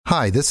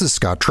Hi, this is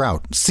Scott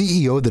Trout,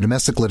 CEO of the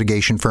domestic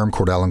litigation firm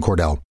Cordell &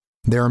 Cordell.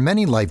 There are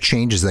many life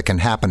changes that can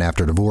happen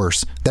after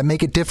divorce that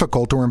make it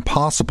difficult or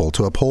impossible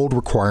to uphold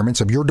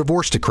requirements of your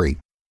divorce decree.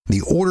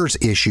 The orders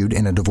issued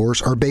in a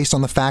divorce are based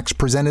on the facts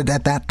presented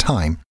at that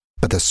time,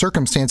 but the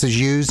circumstances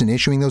used in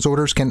issuing those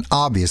orders can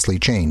obviously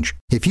change.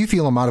 If you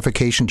feel a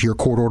modification to your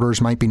court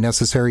orders might be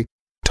necessary,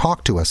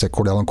 talk to us at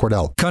Cordell &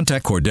 Cordell.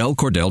 Contact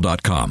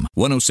CordellCordell.com,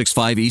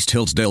 1065 East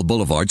Hillsdale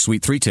Boulevard,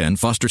 Suite 310,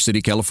 Foster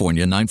City,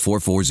 California,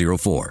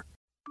 94404.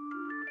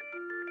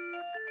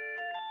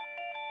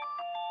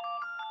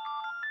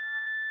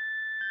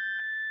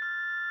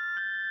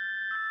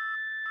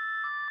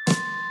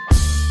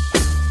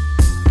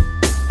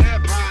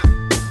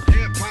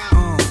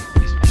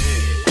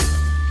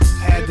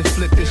 Had to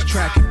flip this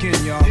track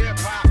again, y'all.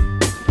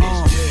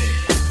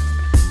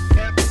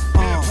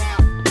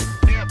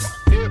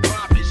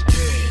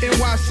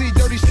 NYC,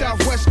 dirty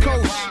Southwest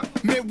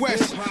Coast,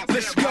 Midwest,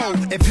 let's go.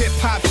 If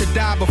hip-hop should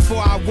die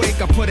before I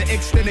wake, I put an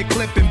extended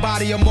clip and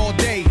body them all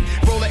day.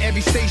 Roll at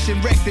every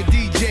station, wreck the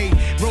DJ.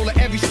 Roll at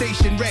every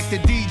station, wreck the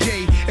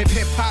DJ. If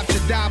hip-hop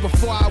should die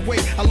before I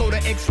wake, I load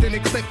an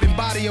extended clip and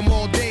body them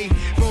all day.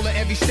 Roll at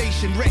every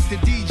station, wreck the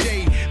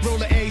DJ.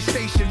 Roll at every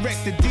station, wreck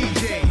the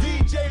DJ.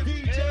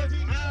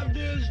 I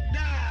just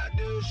died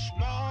this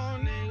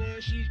morning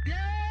and she's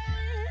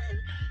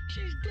dead.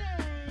 She's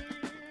dead.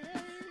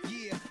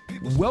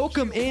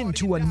 Welcome in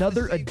to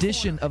another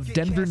edition of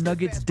Denver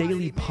Nuggets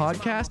Daily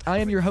Podcast. I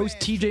am your host,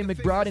 T.J.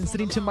 McBride, and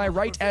sitting to my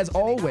right, as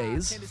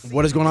always...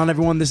 What is going on,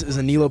 everyone? This is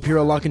Aniello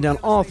Piro, locking down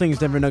all things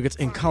Denver Nuggets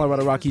and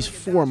Colorado Rockies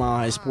for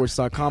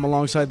MileHighSports.com,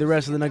 alongside the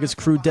rest of the Nuggets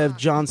crew, Dev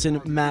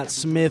Johnson, Matt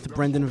Smith,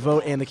 Brendan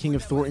Vogt, and the King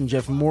of Thornton,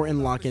 Jeff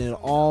Morton, locking it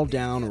all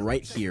down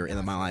right here in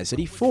the Mile High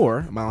City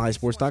for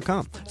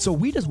MileHighSports.com. So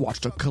we just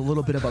watched a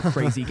little bit of a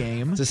crazy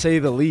game. To say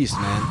the least,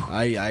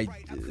 man.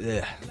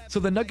 So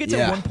the Nuggets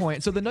at one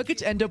point, the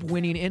Nuggets end up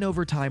winning in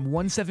overtime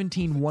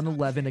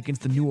 117-111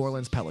 against the New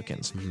Orleans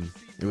Pelicans. Mm-hmm.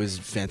 It was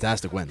a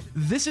fantastic win.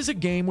 This is a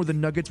game where the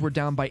Nuggets were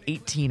down by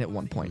 18 at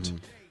one point. Mm-hmm.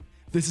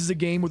 This is a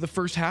game where the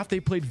first half they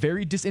played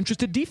very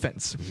disinterested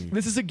defense. Mm-hmm.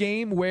 This is a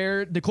game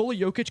where Nikola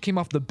Jokic came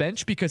off the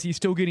bench because he's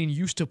still getting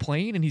used to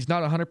playing and he's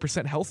not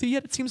 100% healthy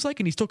yet, it seems like,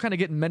 and he's still kind of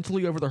getting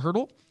mentally over the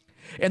hurdle.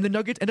 And the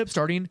Nuggets end up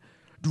starting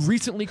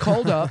recently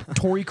called up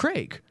Torrey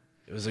Craig.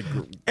 It was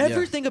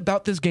Everything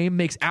about this game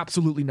makes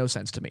absolutely no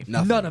sense to me.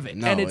 None of it.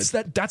 No, and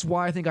that's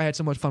why I think I had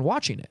so much fun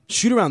watching it.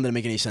 Shoot around didn't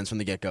make any sense from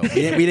the get-go. We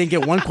didn't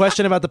get one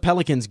question about the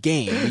Pelicans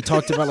game. We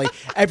talked about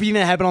everything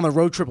that happened on the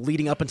road trip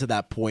leading up into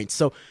that point.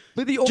 So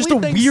just a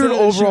weird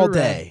overall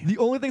day. The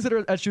only things that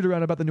are at shoot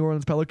around about the New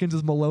Orleans Pelicans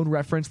is Malone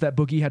referenced that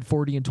Boogie had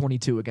 40 and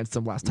 22 against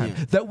them last time.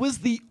 Yeah. That was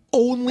the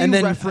only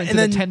reference in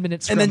the 10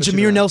 minutes. And then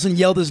Jameer Nelson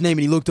yelled his name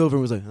and he looked over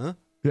and was like, huh?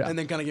 Yeah. And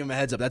then kind of give him a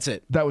heads up. That's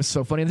it. That was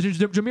so funny. And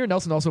Jameer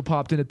Nelson also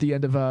popped in at the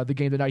end of the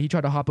game tonight. He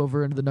tried to hop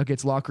over into the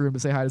Nuggets locker room to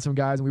say hi to some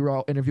guys, and we were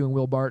all interviewing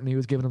Will Barton. He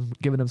was giving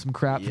him some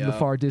crap from the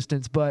far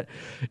distance, but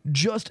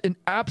just an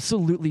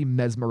absolutely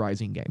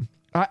mesmerizing game.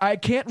 I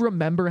can't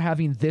remember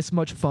having this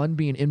much fun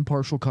being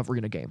impartial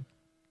covering a game.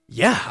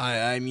 Yeah,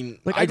 I mean,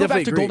 I go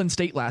back to Golden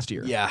State last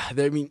year. Yeah,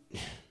 I mean,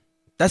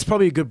 that's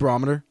probably a good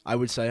barometer, I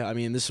would say. I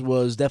mean, this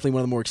was definitely one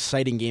of the more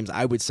exciting games,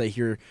 I would say,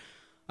 here.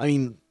 I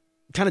mean,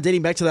 kind of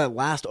dating back to that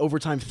last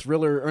overtime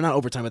thriller, or not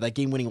overtime, but that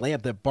game-winning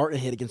layup that Barton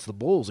hit against the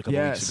Bulls a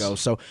couple weeks ago.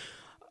 So,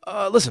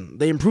 listen,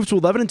 they improved to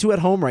 11-2 at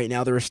home right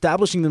now. They're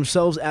establishing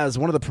themselves as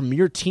one of the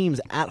premier teams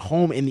at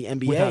home in the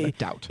NBA. Without a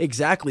doubt.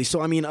 Exactly.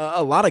 So, I mean,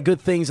 a lot of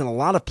good things and a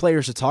lot of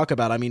players to talk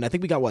about. I mean, I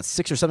think we got,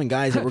 6 or 7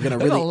 guys that we're going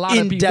to really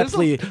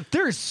in-depthly...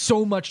 There's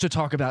so much to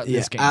talk about in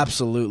this game.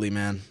 Absolutely,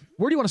 man.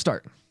 Where do you want to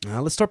start?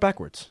 Let's start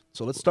backwards.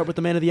 So let's start with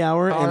the man of the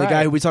hour and the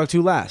guy who we talked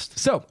to last.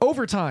 So,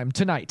 overtime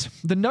tonight.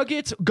 The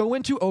Nuggets go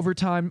into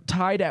overtime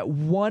tied at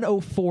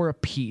 104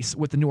 apiece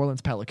with the New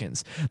Orleans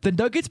Pelicans. The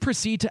Nuggets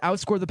proceed to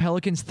outscore the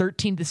Pelicans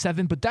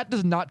 13-7, but that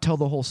does not tell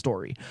the whole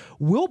story.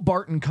 Will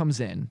Barton comes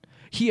in.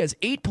 He has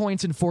 8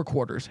 points in 4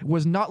 quarters.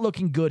 Was not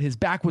looking good. His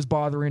back was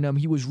bothering him.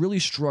 He was really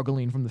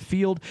struggling from the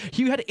field.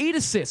 He had 8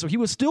 assists, so he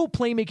was still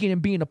playmaking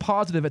and being a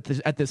positive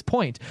at this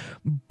point.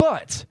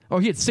 But,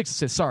 he had 6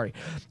 assists, sorry.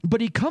 But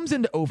he comes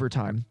into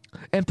overtime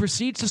and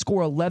proceeds to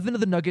score 11 of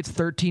the Nuggets'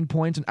 13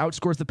 points and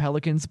outscores the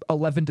Pelicans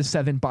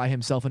 11-7 by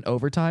himself in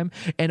overtime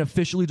and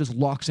officially just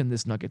locks in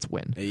this Nuggets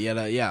win. Yeah,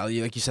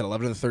 like you said,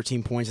 11 of the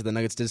 13 points that the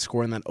Nuggets did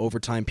score in that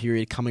overtime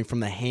period coming from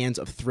the hands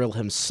of Thrill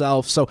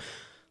himself. So,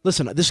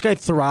 listen, this guy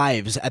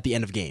thrives at the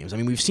end of games. I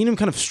mean, we've seen him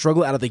kind of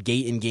struggle out of the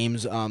gate in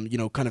games,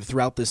 kind of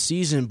throughout this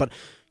season, but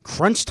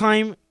crunch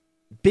time,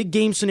 big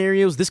game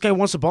scenarios, this guy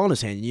wants the ball in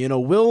his hand.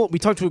 We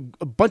talked to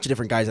a bunch of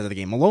different guys out of the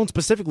game. Malone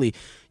specifically,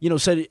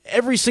 said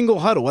every single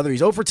huddle, whether he's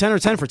 0 for 10 or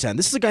 10 for 10,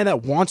 this is a guy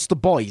that wants the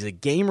ball. He's a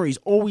gamer. He's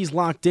always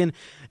locked in.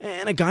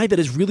 and a guy that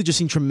has really just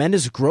seen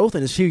tremendous growth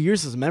in his few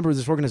years as a member of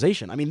this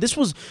organization. I mean, this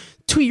was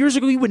 2 years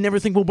ago. You would never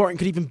think Will Barton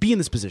could even be in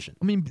this position.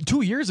 I mean,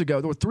 2 years ago,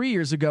 or 3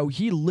 years ago,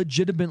 he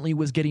legitimately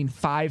was getting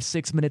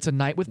 5-6 minutes a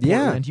night with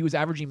Portland. He was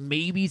averaging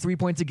maybe 3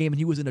 points a game, and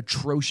he was an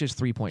atrocious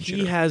three-point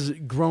shooter. He has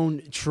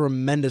grown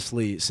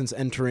tremendously since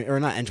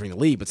not entering the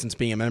league, but since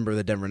being a member of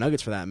the Denver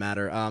Nuggets, for that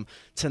matter.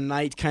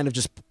 Tonight kind of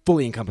just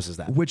fully encompasses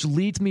that. Which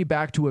leads me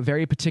back to a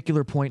very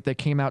particular point that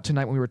came out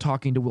tonight when we were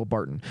talking to Will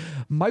Barton.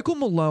 Michael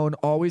Malone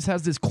always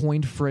has this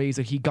coined phrase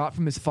that he got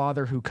from his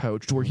father who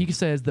coached, where he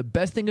says the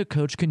best thing a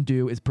coach can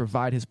do is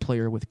provide his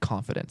player with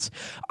confidence.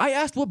 I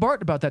asked Will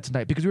Barton about that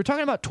tonight because we were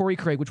talking about Torrey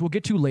Craig, which we'll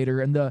get to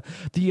later, and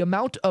the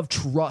amount of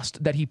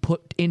trust that he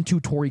put into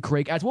Torrey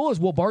Craig as well as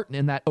Will Barton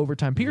in that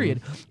overtime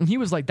period. And he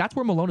was like, that's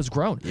where Malone has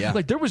grown. Yeah.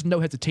 Like, there was no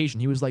hesitation.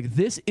 He was like,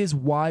 this is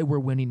why we're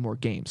winning more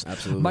games.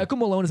 Absolutely. Michael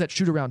Malone is that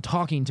shoot around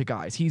talking to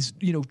guys. He's,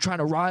 trying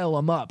to rile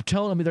them up,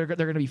 telling them they're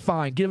going to be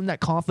fine, give them that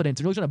confidence,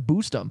 and really trying to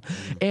boost them.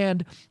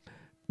 And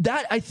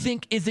that, I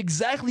think, is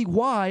exactly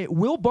why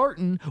Will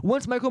Barton,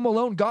 once Michael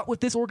Malone got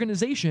with this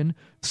organization,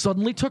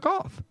 suddenly took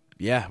off.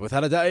 Yeah,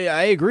 without a doubt,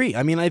 I agree.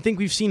 I mean, I think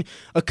we've seen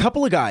a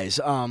couple of guys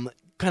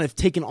kind of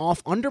taken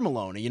off under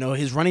Malone.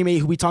 His running mate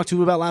who we talked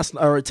to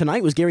about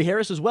tonight was Gary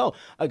Harris as well.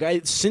 A guy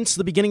since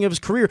the beginning of his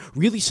career,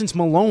 really since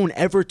Malone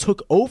ever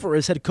took over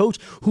as head coach,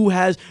 who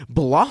has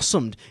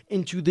blossomed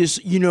into this,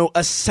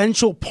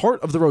 essential part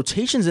of the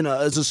rotations and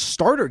as a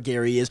starter,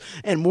 Gary is.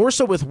 And more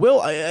so with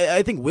Will,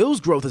 I think Will's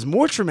growth is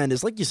more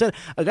tremendous. Like you said,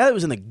 a guy that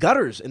was in the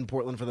gutters in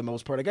Portland for the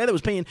most part, a guy that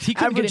was paying. He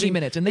couldn't get any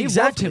minutes, and they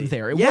loved him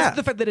there. It wasn't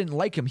the fact they didn't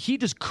like him. He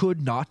just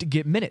could not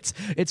get minutes.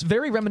 It's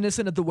very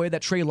reminiscent of the way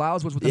that Trey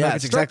Lyles was with the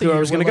Nuggets. Exactly where I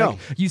was going to go.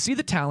 You see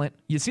the talent,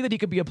 you see that he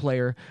could be a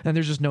player, and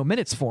there's just no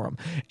minutes for him.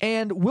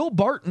 And Will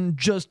Barton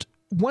just,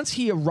 once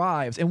he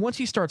arrives and once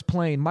he starts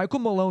playing, Michael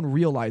Malone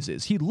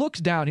realizes, he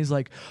looks down, he's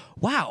like,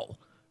 wow.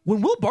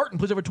 When Will Barton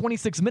plays over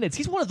 26 minutes,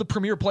 he's one of the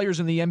premier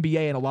players in the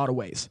NBA in a lot of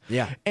ways.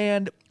 Yeah.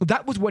 And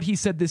that was what he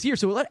said this year.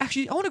 So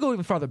actually, I want to go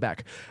even farther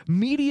back.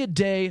 Media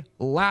day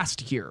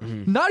last year,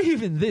 not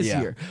even this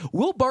year,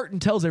 Will Barton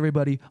tells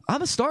everybody,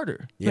 I'm a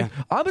starter. Yeah. Like,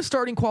 I'm a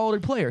starting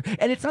quality player.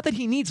 And it's not that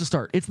he needs to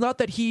start. It's not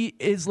that he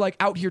is like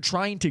out here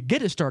trying to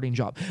get a starting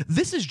job.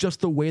 This is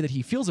just the way that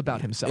he feels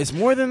about himself. It's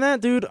more than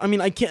that, dude. I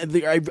mean, I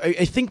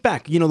think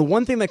back, the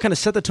one thing that kind of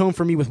set the tone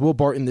for me with Will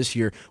Barton this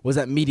year was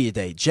that media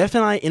day. Jeff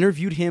and I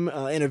interviewed him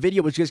in a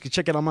video, which you guys can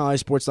check out on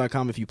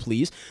mysports.com if you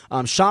please,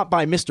 shot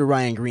by Mr.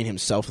 Ryan Green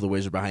himself, the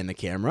wizard behind the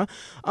camera.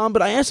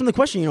 But I asked him the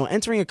question,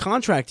 entering a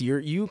contract year,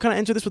 you kind of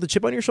enter this with a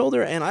chip on your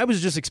shoulder, and I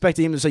was just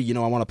expecting him to say, I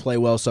want to play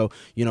well, so,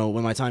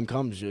 when my time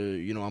comes,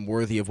 I'm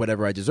worthy of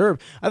whatever I deserve.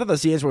 I thought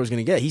that's the answer I was going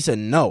to get. He said,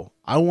 no,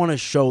 I want to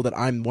show that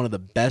I'm one of the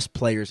best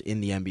players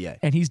in the NBA.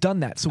 And he's done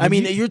that. So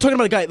you're talking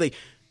about a guy, like,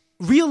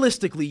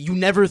 realistically, you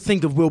never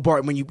think of Will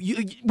Barton when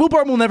Will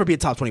Barton will never be a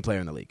top 20 player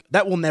in the league.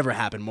 That will never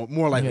happen.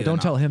 More likely. Yeah,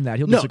 don't tell him that.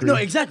 He'll disagree. No,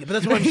 exactly. But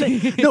that's what I'm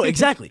saying. No,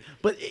 exactly.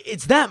 But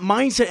it's that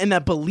mindset and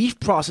that belief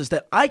process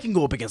that I can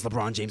go up against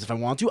LeBron James if I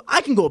want to.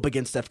 I can go up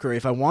against Steph Curry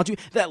if I want to.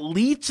 That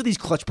leads to these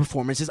clutch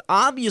performances.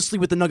 Obviously,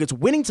 with the Nuggets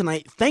winning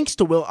tonight, thanks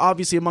to Will,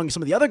 obviously among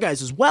some of the other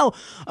guys as well.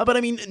 But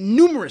I mean,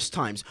 numerous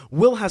times,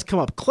 Will has come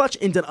up clutch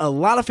and done a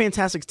lot of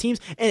fantastic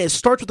teams. And it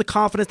starts with the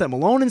confidence that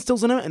Malone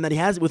instills in him and that he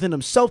has within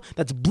himself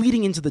that's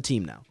bleeding into the team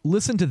now.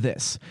 Listen to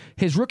this.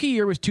 His rookie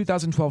year was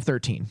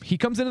 2012-13. He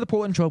comes into the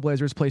Portland Trail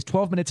Blazers, plays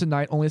 12 minutes a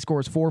night, only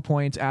scores 4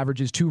 points,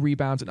 averages 2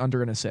 rebounds, and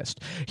under an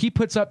assist. He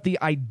puts up the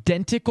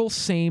identical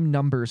same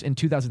numbers in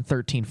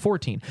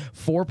 2013-14.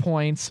 4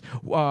 points,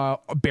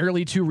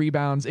 barely 2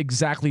 rebounds,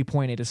 exactly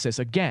 0.8 assists.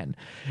 Again,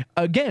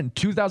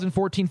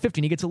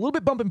 2014-15. He gets a little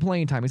bit bump in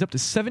playing time. He's up to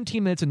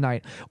 17 minutes a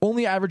night,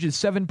 only averages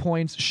 7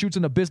 points, shoots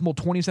an abysmal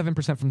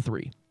 27% from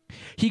 3.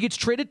 He gets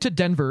traded to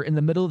Denver in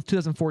the middle of the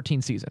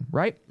 2014 season,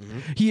 right? Mm-hmm.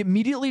 He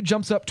immediately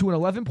jumps up to an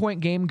 11-point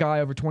game guy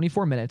over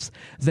 24 minutes.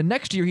 The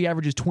next year, he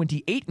averages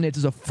 28 minutes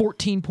as a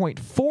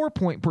 14.4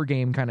 point per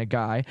game kind of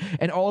guy,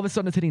 and all of a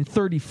sudden is hitting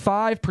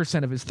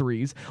 35% of his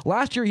threes.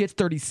 Last year, he hits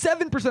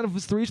 37% of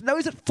his threes. Now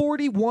he's at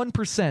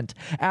 41%,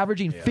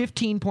 averaging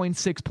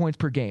 15.6 points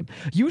per game.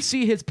 You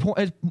see his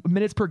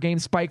minutes per game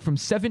spike from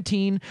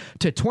 17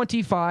 to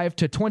 25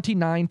 to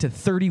 29 to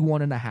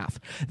 31.5.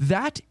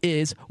 That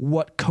is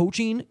what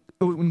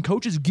when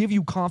coaches give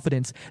you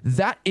confidence,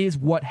 that is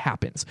what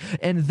happens.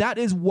 And that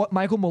is what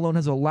Michael Malone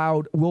has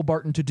allowed Will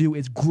Barton to do,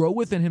 is grow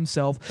within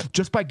himself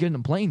just by getting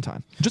him playing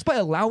time, just by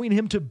allowing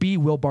him to be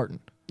Will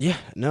Barton. Yeah,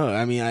 no,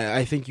 I mean,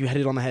 I think you hit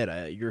it on the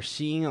head. You're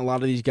seeing a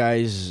lot of these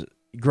guys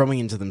growing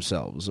into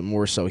themselves,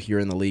 more so here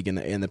in the league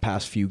in the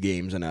past few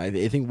games. And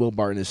I think Will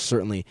Barton is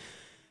certainly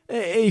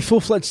a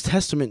full-fledged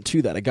testament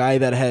to that. A guy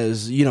that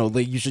has,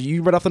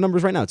 you read off the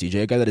numbers right now,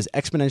 TJ, a guy that has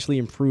exponentially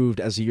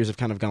improved as the years have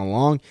kind of gone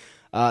along.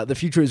 The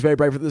future is very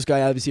bright for this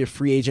guy. Obviously a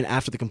free agent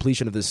after the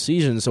completion of this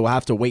season, so we'll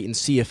have to wait and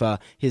see if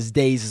his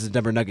days as a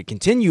Denver Nugget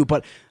continue.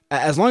 But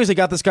as long as they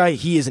got this guy,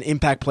 he is an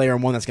impact player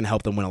and one that's going to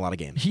help them win a lot of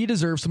games. He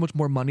deserves so much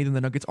more money than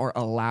the Nuggets are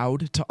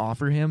allowed to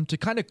offer him to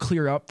kind of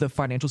clear up the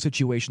financial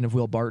situation of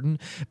Will Barton.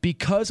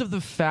 Because of the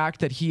fact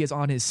that he is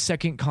on his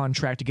second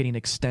contract getting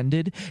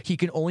extended, he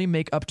can only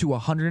make up to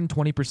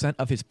 120%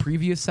 of his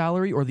previous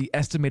salary or the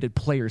estimated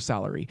player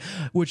salary,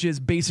 which is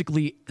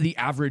basically the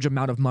average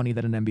amount of money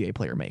that an NBA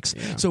player makes.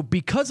 Yeah. So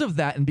because of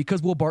that, and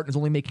because Will Barton is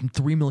only making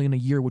 $3 million a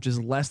year, which is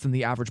less than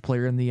the average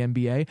player in the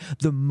NBA,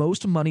 the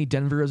most money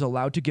Denver is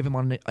allowed to give him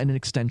on an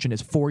extension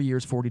is 4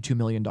 years, $42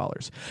 million.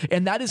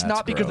 And that is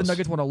not because the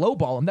Nuggets want to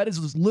lowball him. That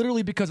is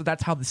literally because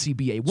that's how the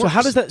CBA works. So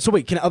how does that? So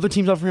wait, can other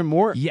teams offer him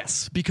more?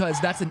 Yes,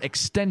 because that's an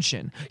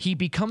extension. He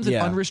becomes an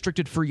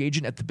unrestricted free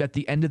agent at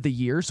the end of the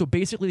year. So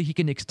basically, he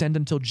can extend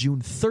until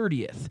June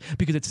 30th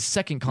because it's a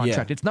second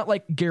contract. Yeah. It's not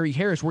like Gary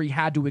Harris where he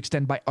had to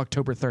extend by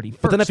October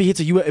 31st. But then if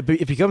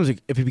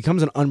he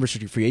becomes an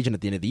unrestricted free agent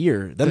at the end of the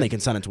year, then they can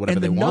sign him to whatever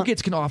they want. And the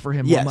Nuggets can offer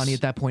him more money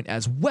at that point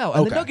as well.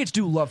 And the Nuggets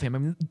do love him. I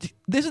mean,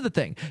 this is the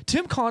thing.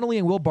 Tim Connolly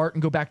and Will Barton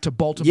go back to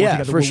Baltimore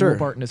together, where Will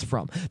Barton is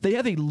from. They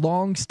have a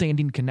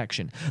long-standing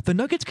connection. The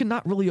Nuggets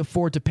cannot really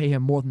afford to pay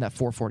him more than that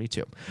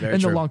 $442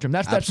 in the long term.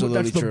 That's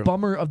the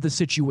bummer of the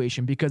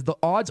situation, because the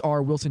odds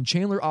are Wilson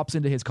Chandler opts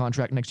into his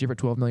contract next year for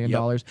 $12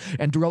 million,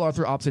 and Darrell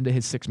Arthur opts into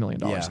his $6 million.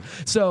 Yeah.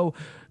 So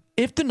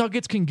if the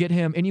Nuggets can get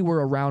him anywhere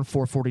around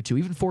 $442,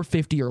 even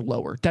 $450 or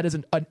lower, that is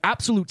an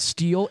absolute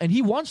steal, and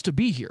he wants to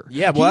be here.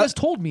 Yeah, well, he has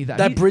told me that.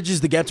 That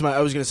bridges the gap to I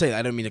was going to say,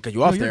 I don't mean to cut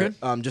you off there.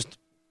 Just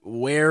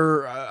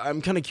where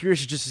I'm kind of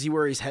curious just to see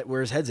where his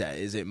head's at.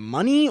 Is it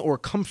money or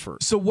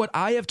comfort? So what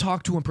I have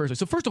talked to him personally.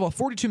 So first of all,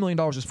 $42 million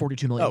is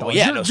 $42 million. Oh,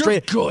 yeah,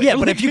 straight good. Yeah,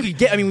 but if you could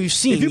get, we've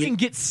seen. If you can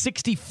get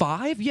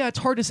 65, it's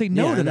hard to say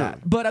no to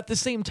that. But at the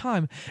same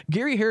time,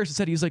 Gary Harris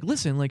said, he's like,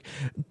 listen, like,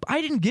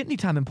 I didn't get any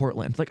time in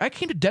Portland. Like, I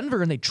came to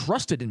Denver and they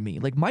trusted in me.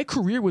 Like, my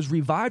career was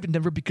revived in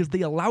Denver because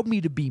they allowed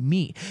me to be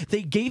me.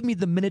 They gave me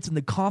the minutes and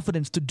the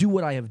confidence to do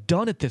what I have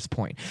done at this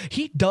point.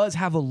 He does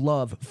have a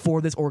love for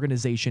this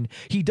organization.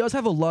 He does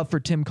have a love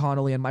for Tim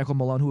Connolly and Michael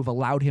Malone, who have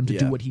allowed him to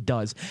do what he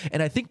does.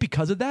 And I think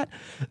because of that,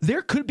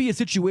 there could be a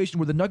situation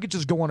where the Nuggets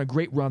just go on a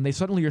great run. They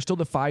suddenly are still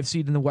the 5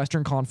 seed in the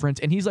Western Conference.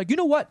 And he's like, you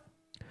know what?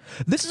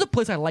 This is a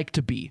place I like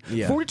to be.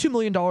 Yeah. $42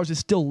 million is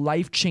still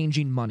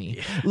life-changing money.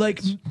 Yeah. Like,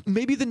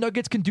 maybe the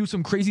Nuggets can do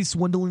some crazy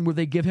swindling where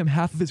they give him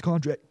half of his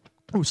contract.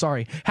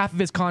 Half of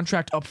his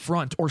contract up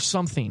front or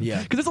something.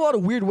 Yeah. Because there's a lot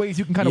of weird ways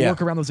you can kind of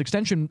work around those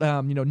extension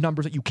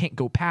numbers that you can't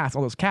go past,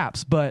 all those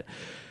caps. But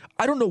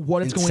I don't know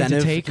what it's going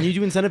to take. Can you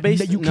do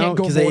incentive-based? You can't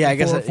go more than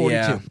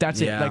 442.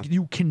 That's it. Like,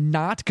 you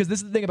cannot, because this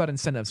is the thing about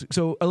incentives.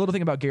 So a little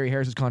thing about Gary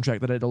Harris's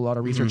contract that I did a lot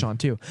of research on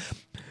too.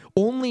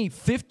 Only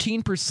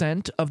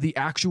 15% of the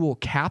actual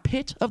cap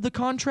hit of the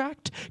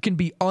contract can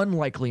be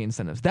unlikely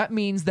incentives. That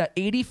means that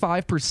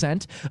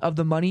 85% of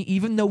the money,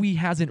 even though he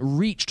hasn't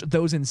reached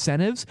those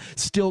incentives,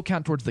 still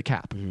count towards the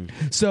cap.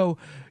 So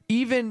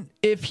even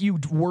if you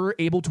were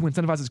able to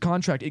incentivize his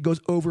contract, it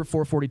goes over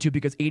 442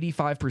 because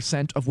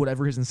 85% of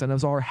whatever his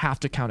incentives are have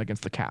to count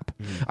against the cap.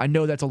 I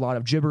know that's a lot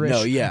of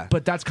gibberish,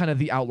 but that's kind of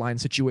the outline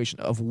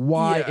situation of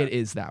why it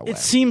is that way. It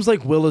seems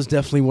like Will is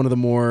definitely one of the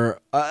more...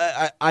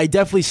 I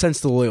definitely sense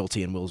the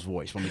loyalty in Will's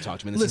voice when we talk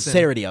to him and the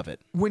sincerity of it.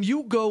 When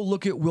you go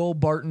look at Will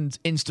Barton's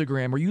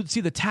Instagram, or you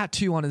see the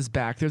tattoo on his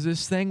back, there's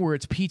this thing where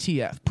it's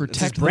PTF,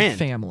 Protect the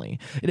Family.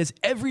 It has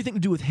everything to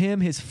do with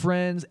him, his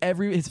friends,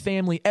 his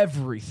family,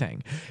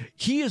 everything.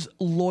 He is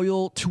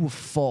loyal to a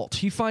fault.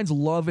 He finds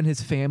love in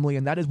his family,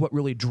 and that is what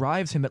really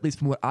drives him, at least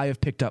from what I have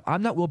picked up.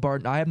 I'm not Will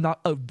Barton. I am not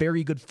a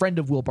very good friend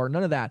of Will Barton,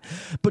 none of that.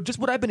 But just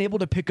what I've been able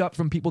to pick up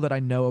from people that I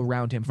know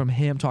around him, from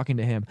him talking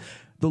to him,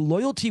 the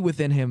loyalty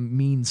within him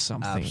means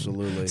something.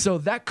 Absolutely. So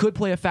that could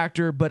play a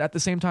factor, but at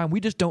the same time, we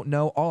just don't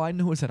know. All I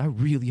know is that I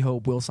really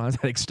hope Will signs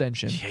that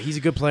extension. Yeah, he's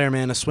a good player,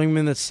 man. A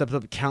swingman that's stepped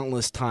up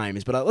countless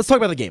times. But let's talk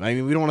about the game. I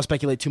mean, we don't want to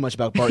speculate too much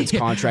about Barton's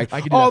contract.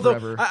 I could do that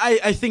forever.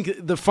 I think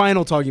the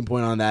final talking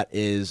point on that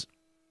is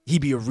he'd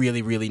be a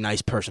really, really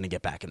nice person to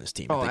get back in this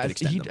team. I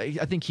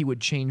think he would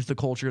change the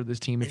culture of this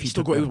team if he's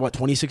still going. What,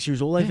 26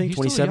 years old? I think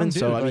 27.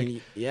 So I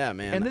mean, man.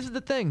 And this is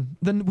the thing.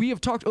 Then we have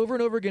talked over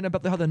and over again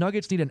about how the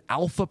Nuggets need an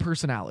alpha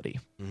personality.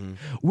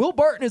 Will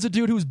Barton is a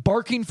dude who's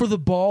barking for the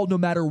ball no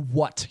matter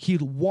what. He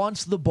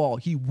wants the ball.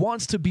 He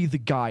wants to be the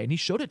guy, and he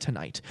showed it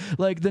tonight.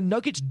 Like, the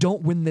Nuggets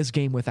don't win this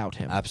game without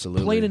him.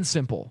 Absolutely, plain and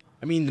simple.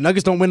 I mean, the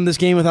Nuggets don't win this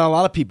game without a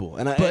lot of people.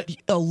 But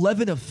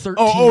 11 of 13.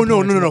 Oh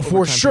no,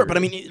 for sure. But I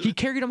mean, he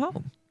carried him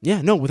home.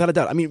 Yeah, no, without a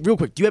doubt. I mean, real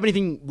quick, do you have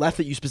anything left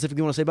that you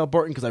specifically want to say about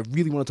Barton? Because I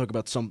really want to talk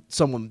about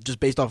someone just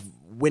based off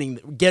winning,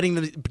 getting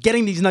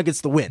these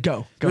Nuggets the win.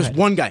 There's ahead.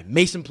 One guy,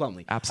 Mason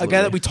Plumlee, absolutely, a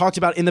guy that we talked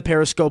about in the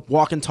Periscope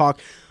walk and talk.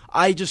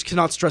 I just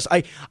cannot stress.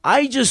 I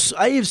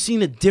have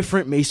seen a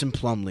different Mason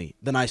Plumlee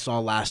than I saw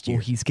last year.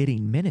 Well, he's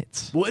getting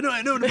minutes. Well, no,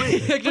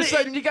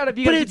 you gotta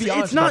be honest.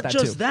 It's not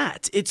just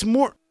that. It's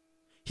more.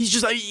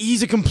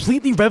 He's a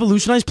completely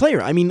revolutionized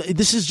player. I mean,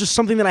 this is just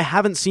something that I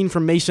haven't seen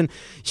from Mason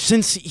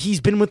since he's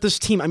been with this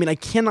team. I mean, I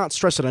cannot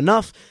stress it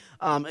enough.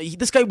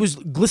 This guy was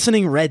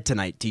glistening red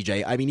tonight,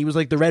 TJ. I mean, he was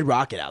like the red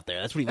rocket out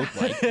there. That's what he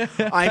looked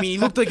like. I mean, he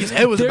looked like his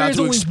head was about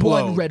to explode.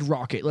 There's only one red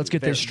rocket. Let's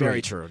get this straight.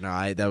 Very true.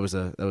 No, that was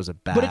a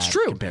bad but it's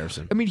true.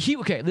 comparison. I mean,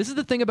 this is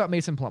the thing about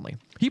Mason Plumlee.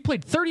 He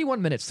played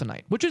 31 minutes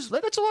tonight,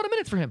 that's a lot of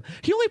minutes for him.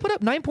 He only put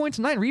up 9 points,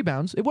 9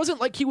 rebounds. It wasn't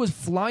like he was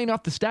flying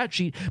off the stat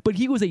sheet, but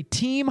he was a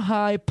team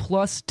high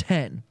plus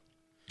 10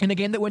 in a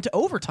game that went to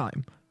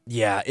overtime.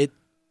 Yeah,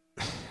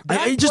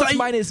 That plus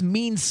minus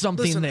means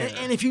something there.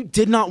 And if you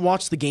did not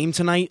watch the game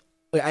tonight,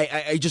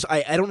 I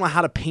don't know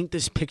how to paint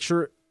this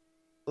picture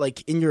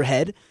like in your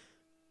head,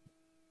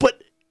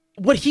 but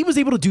what he was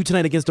able to do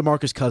tonight against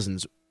DeMarcus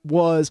Cousins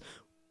was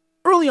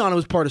early on. It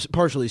was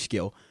partially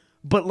skill,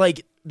 but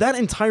like that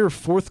entire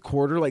fourth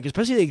quarter, like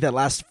especially like that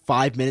last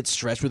 5 minute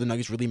stretch where the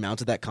Nuggets really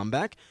mounted that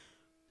comeback,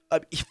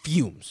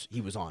 fumes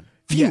he was on.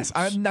 Fumes.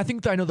 Yes, I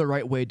think I know the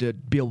right way to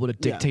be able to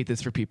dictate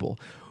this for people.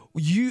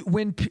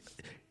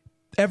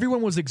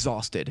 Everyone was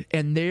exhausted,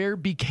 and there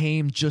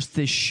became just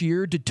this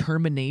sheer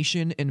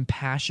determination and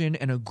passion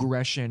and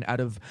aggression out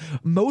of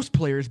most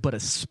players, but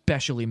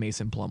especially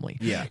Mason Plumlee.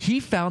 Yeah.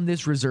 He found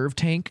this reserve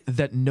tank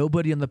that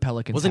nobody on the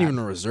Pelicans wasn't had.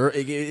 even a reserve.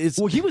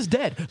 Well, he was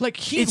dead. Like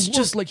he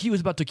looked like he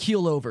was about to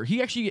keel over.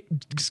 He actually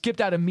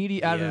skipped out of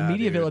media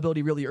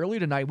availability really early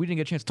tonight. We didn't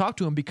get a chance to talk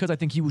to him because I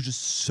think he was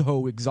just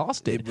so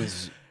exhausted.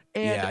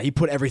 He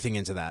put everything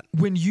into that.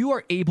 When you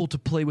are able to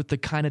play with the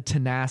kind of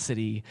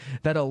tenacity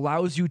that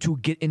allows you to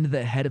get into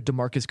the head of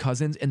DeMarcus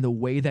Cousins in the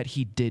way that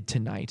he did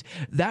tonight,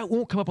 that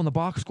won't come up on the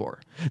box score.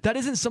 That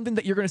isn't something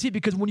that you're going to see,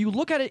 because when you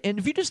look at it, and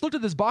if you just looked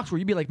at this box score,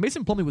 you'd be like,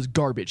 Mason Plumlee was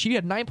garbage. He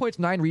had 9 points,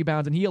 9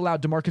 rebounds, and he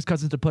allowed DeMarcus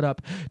Cousins to put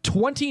up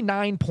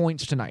 29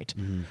 points tonight.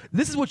 Mm-hmm.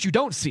 This is what you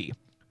don't see.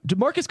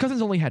 DeMarcus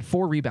Cousins only had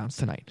 4 rebounds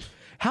tonight.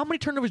 How many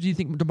turnovers do you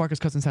think DeMarcus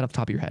Cousins had off the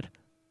top of your head?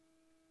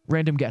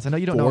 Random guess. I know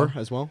you don't know. 4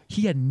 as well?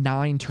 He had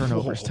 9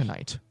 turnovers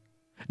tonight.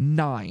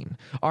 9.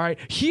 All right.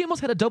 He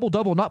almost had a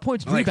double-double, not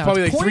points and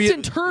rebounds. Points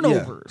and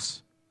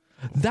turnovers.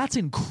 Yeah. That's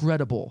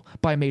incredible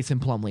by Mason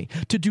Plumlee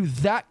to do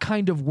that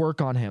kind of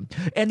work on him.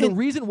 And the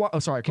reason why... Oh,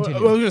 sorry. Continue.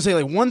 I was going to say,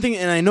 like, one thing,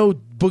 and I know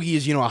Boogie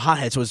is, a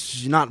hothead, so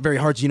it's not very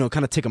hard to,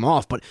 kind of tick him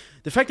off, but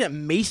the fact that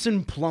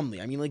Mason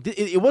Plumlee, I mean, like,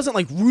 it wasn't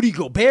like Rudy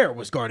Gobert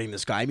was guarding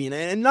this guy. I mean,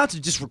 and not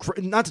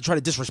to try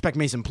to disrespect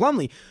Mason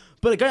Plumlee,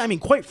 but a guy, I mean,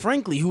 quite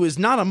frankly, who is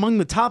not among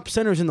the top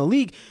centers in the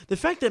league, the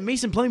fact that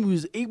Mason Plumlee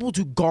was able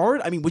to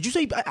guard, I mean, would you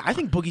say, I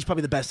think Boogie's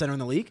probably the best center in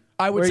the league?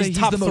 I would say he's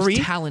top the most 3?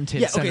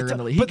 talented center in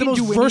the league. But the most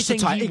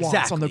versatile, he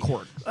wants on the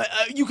court.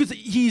 You could say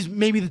he's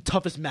maybe the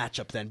toughest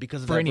matchup then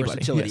because of that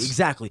versatility. Yes.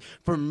 Exactly.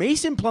 For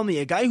Mason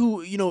Plumlee, a guy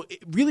who,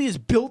 really is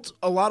built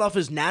a lot off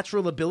his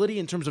natural ability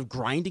in terms of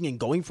grinding and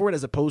going for it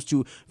as opposed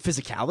to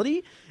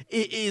physicality,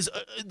 he's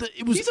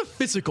a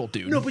physical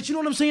dude. No, but you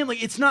know what I'm saying?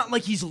 Like, it's not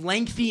like he's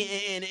lengthy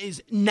and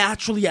is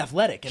naturally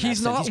athletic.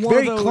 He's not he's one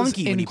very of those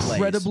clunky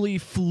incredibly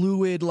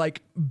fluid,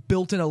 like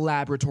built in a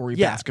laboratory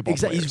basketball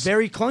exactly. players. He's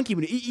very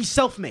clunky. He's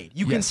self-made.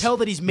 You can tell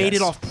that he's made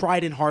it off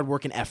pride and hard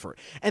work and effort.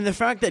 And the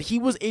fact that he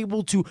was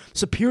able to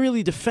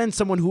superiorly defend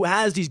someone who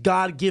has these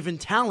God-given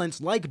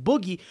talents like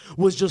Boogie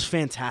was just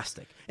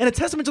fantastic. And a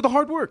testament to the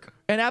hard work.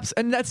 And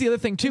that's the other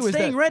thing, too, is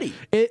staying that ready.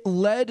 It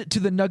led to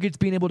the Nuggets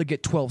being able to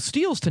get 12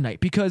 steals tonight,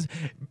 because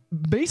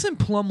Mason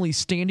Plumlee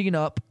standing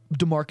up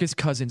DeMarcus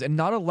Cousins and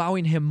not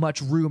allowing him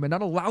much room and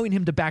not allowing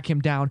him to back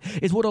him down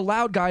is what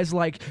allowed guys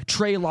like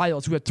Trey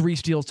Lyles, who had 3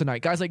 steals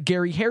tonight, guys like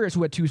Gary Harris,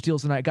 who had 2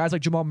 steals tonight, guys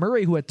like Jamal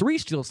Murray, who had 3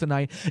 steals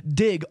tonight,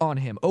 dig on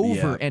him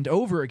over and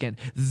over again.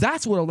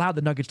 That's what allowed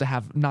the Nuggets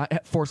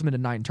to force him into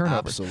 9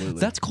 turnovers. Absolutely.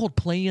 That's called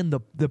playing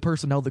the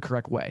personnel the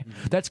correct way.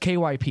 That's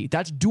KYP.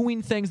 That's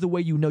doing things the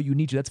way you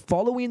need to. That's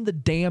following the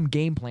damn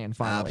game plan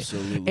finally.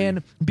 Absolutely.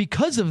 And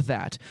because of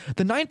that,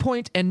 the 9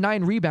 points and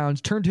 9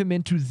 rebounds turned him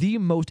into the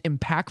most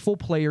impactful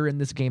player in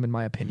this game, in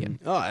my opinion.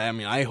 Oh, I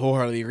mean, I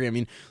wholeheartedly agree. I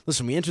mean,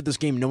 listen, we entered this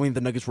game knowing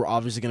the Nuggets were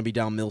obviously going to be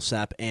down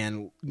Millsap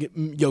and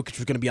Jokic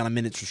was going to be on a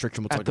minutes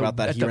restriction. We'll talk about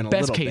that here in a little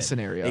bit. Best case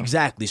scenario.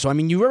 Exactly. So, I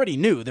mean, you already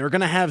knew they were going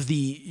to have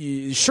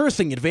the sure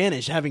thing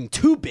advantage having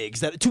 2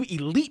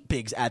 elite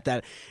bigs at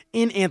that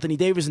in Anthony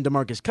Davis and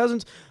DeMarcus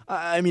Cousins.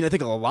 I mean, I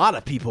think a lot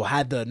of people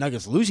had the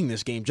Nuggets losing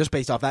this game just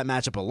based off that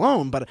matchup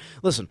alone. But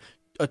listen,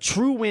 a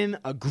true win,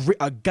 a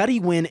gutty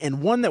win,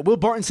 and one that Will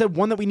Barton said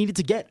one that we needed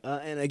to get.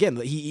 And again,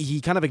 he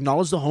kind of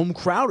acknowledged the home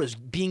crowd as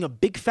being a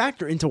big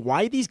factor into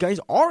why these guys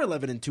are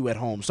 11-2 at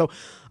home. So,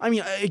 I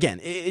mean, again,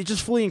 it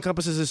just fully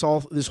encompasses this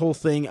whole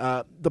thing.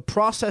 The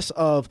process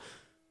of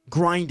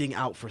grinding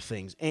out for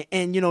things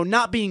and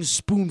not being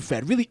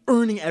spoon-fed, really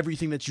earning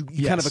everything that you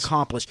kind of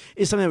accomplish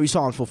is something that we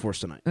saw in full force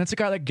tonight. And that's a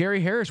guy like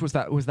Gary Harris was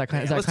that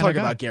kind of let's talk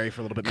about Gary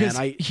for a little bit,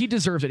 man. He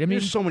deserves it. I mean,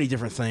 there's so many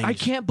different things. I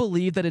can't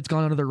believe that it's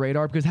gone under the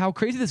radar, because how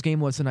crazy this game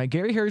was tonight.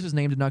 Gary Harris'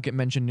 name did not get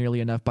mentioned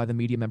nearly enough by the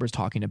media members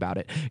talking about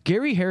it.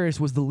 Gary Harris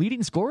was the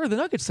leading scorer of the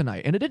Nuggets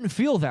tonight, and it didn't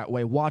feel that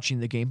way watching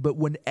the game, but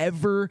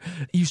whenever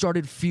you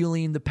started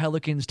feeling the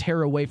Pelicans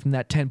tear away from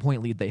that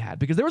 10-point lead they had,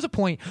 because there was a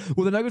point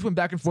where the Nuggets went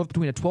back and forth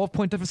between a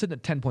 12-point deficit and a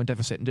 10-point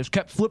deficit and just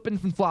kept flipping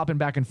and flopping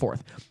back and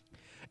forth.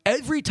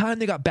 Every time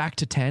they got back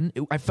to 10,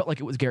 I felt like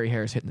it was Gary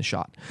Harris hitting the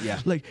shot. Yeah.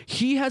 Like,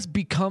 he has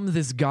become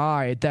this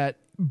guy that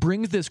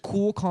brings this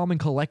cool, calm, and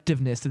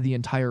collectiveness to the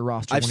entire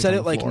roster. I've said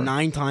it like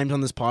 9 times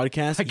on this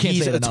podcast.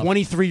 He's a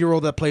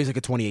 23-year-old that plays like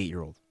a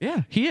 28-year-old.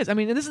 Yeah, he is. I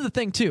mean, and this is the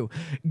thing, too.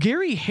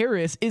 Gary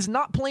Harris is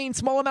not playing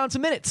small amounts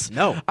of minutes.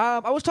 No.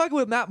 I was talking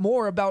with Matt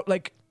Moore about,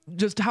 like,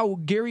 just how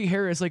Gary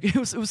Harris, like, it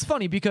was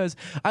funny because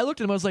I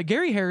looked at him, I was like,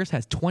 Gary Harris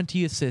has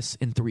 20 assists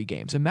in 3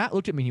 games. And Matt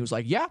looked at me and he was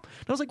like, yeah.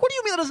 And I was like, what do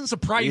you mean that doesn't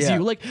surprise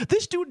you? Like,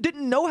 this dude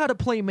didn't know how to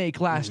play make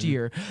last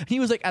year. And he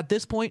was like, at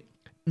this point,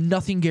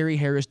 nothing Gary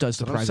Harris does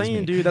surprises me. I'm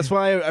saying, dude, that's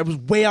why I was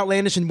way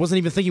outlandish and wasn't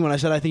even thinking when I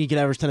said I think he could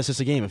average 10 assists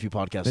a game a few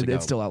podcasts ago.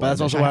 It's still outlandish.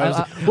 But that's also why I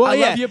was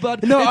I love you,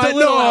 bud. No,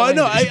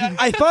 I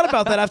I thought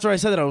about that after I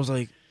said that. I was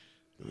like,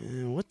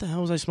 what the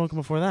hell was I smoking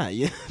before that?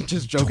 Yeah,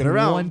 just joking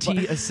around.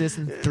 20 assists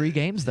in 3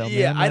 games, though.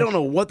 Yeah, man. I don't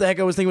know what the heck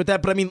I was thinking with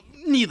that, but I mean,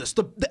 needless.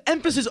 The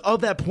emphasis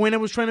of that point I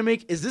was trying to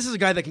make is this is a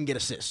guy that can get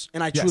assists,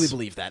 and I truly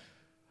believe that.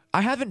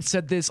 I haven't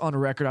said this on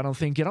record, I don't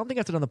think yet. I don't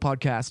think I said it on the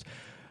podcast.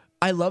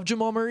 I love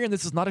Jamal Murray, and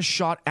this is not a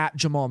shot at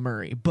Jamal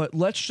Murray, but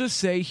let's just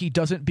say he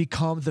doesn't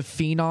become the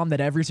phenom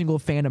that every single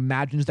fan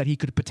imagines that he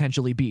could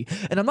potentially be.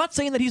 And I'm not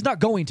saying that he's not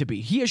going to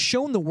be. He has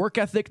shown the work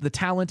ethic, the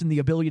talent, and the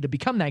ability to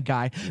become that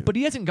guy, but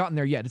he hasn't gotten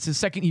there yet. It's his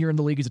second year in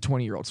the league as a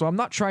 20-year-old. So I'm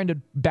not trying to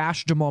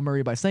bash Jamal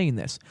Murray by saying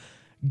this.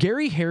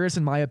 Gary Harris,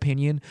 in my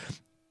opinion,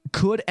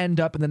 could end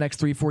up in the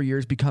next 3-4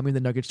 years becoming the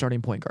Nuggets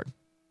starting point guard.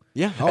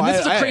 Yeah, and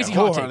this is a crazy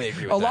hot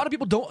take. A lot of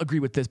people don't agree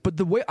with this, but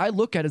the way I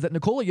look at it is that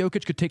Nikola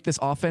Jokic could take this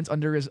offense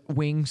under his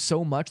wing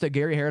so much that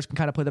Gary Harris can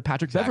kind of play the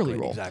Patrick Beverley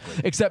role,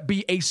 except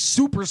be a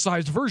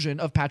supersized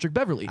version of Patrick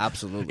Beverley.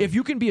 Absolutely. If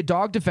you can be a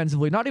dog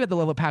defensively, not even at the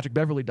level Patrick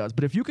Beverley does,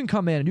 but if you can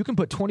come in and you can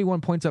put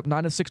 21 points up,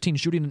 9 of 16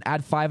 shooting, and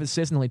add 5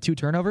 assists and only 2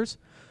 turnovers,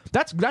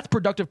 that's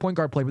productive point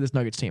guard play for this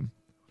Nuggets team.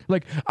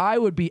 Like, I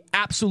would be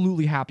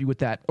absolutely happy with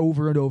that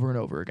over and over and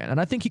over again, and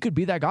I think he could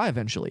be that guy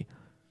eventually.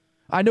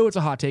 I know it's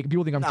a hot take.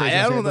 People think I'm crazy.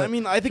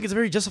 I think it's a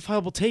very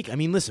justifiable take. I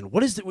mean, listen,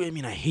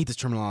 I hate this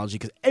terminology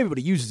because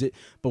everybody uses it,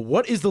 but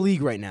what is the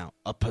league right now?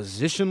 A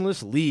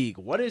positionless league.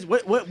 What is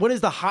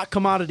the hot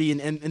commodity in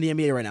the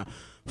NBA right now?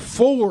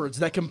 Forwards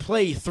that can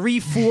play 3,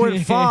 4,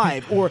 and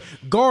 5, or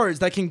guards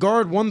that can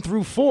guard 1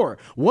 through 4.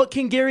 What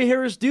can Gary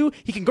Harris do?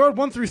 He can guard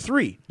 1 through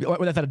 3.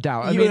 Without a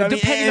doubt.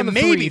 Depending on the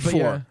maybe 4.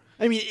 Yeah.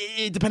 I mean,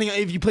 depending on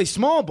if you play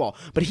small ball.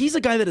 But he's a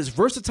guy that is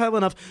versatile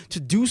enough to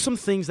do some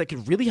things that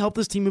could really help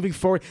this team moving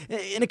forward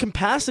in a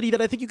capacity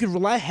that I think you could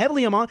rely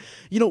heavily on,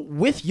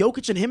 with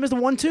Jokic and him as the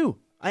 1-2.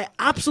 I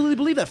absolutely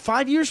believe that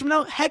 5 years from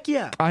now, heck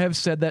yeah. I have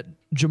said that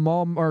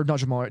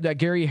that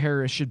Gary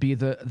Harris should be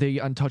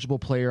the untouchable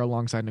player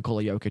alongside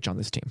Nikola Jokic on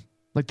this team.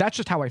 Like, that's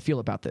just how I feel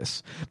about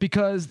this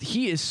because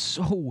he is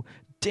so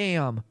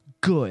damn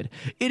good.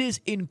 It is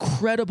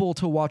incredible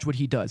to watch what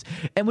he does.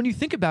 And when you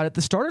think about it,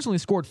 the starters only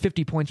scored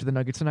 50 points for the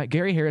Nuggets tonight.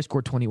 Gary Harris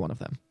scored 21 of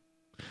them.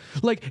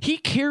 Like, he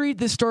carried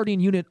this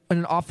starting unit in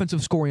an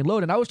offensive scoring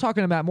load. And I was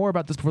talking to Matt Moore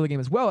about this before the game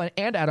as well,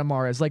 and Adam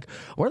Mares. Like,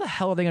 where the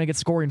hell are they going to get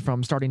scoring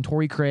from starting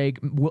Torrey Craig,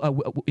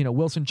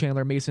 Wilson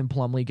Chandler, Mason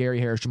Plumlee, Gary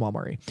Harris, Jamal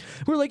Murray?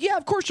 We're like, yeah,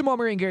 of course Jamal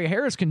Murray and Gary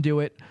Harris can do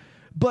it,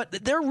 but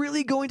they're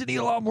really going to need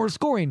a lot more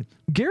scoring.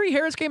 Gary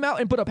Harris came out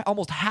and put up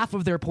almost half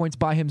of their points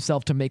by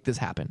himself to make this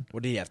happen.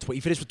 What did he have? He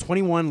finished with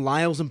 21.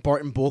 Lyles and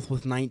Barton both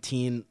with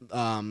 19.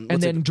 And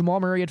then Jamal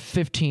Murray at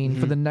 15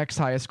 for the next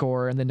highest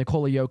score, and then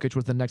Nikola Jokic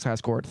was the next highest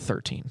score at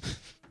 13.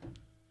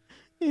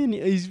 And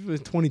he's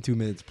 22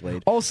 minutes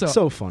played. Also,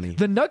 so funny.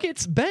 The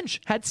Nuggets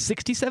bench had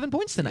 67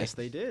 points tonight. Yes,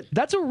 they did.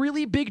 That's a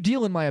really big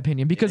deal in my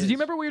opinion because do you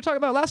remember what we were talking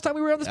about last time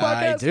we were on this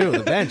podcast? I do. The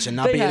bench and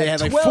they had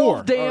like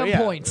 4 damn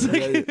points.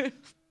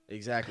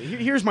 Exactly.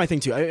 Here's my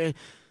thing too.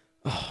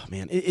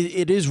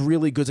 It is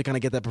really good to kind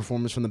of get that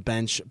performance from the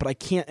bench, but I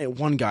can't.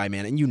 One guy,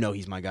 man, and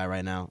he's my guy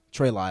right now,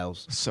 Trey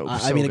Lyles.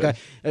 I mean, good.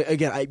 A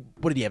guy again.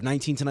 What did he have?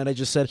 19 tonight. I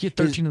just said he had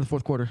 13 in the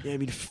fourth quarter. Yeah,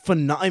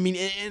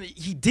 and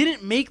he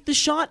didn't make the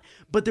shot,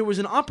 but there was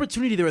an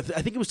opportunity there.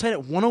 I think it was tied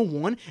at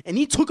 101, and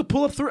he took a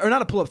pull-up three, or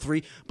not a pull-up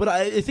three, but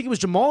I think it was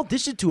Jamal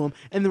dished it to him,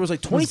 and there was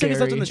like 20 seconds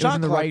left on the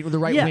shot clock. The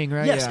right wing,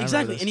 right? Yes,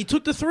 exactly. And he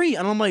took the 3,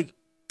 and I'm like,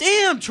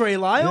 damn, Trey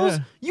Lyles,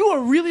 you are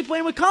really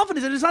playing with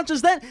confidence. And it's not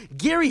just that.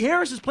 Gary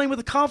Harris is playing with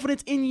the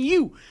confidence in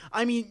you.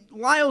 I mean,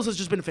 Lyles has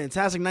just been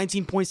fantastic.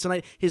 19 points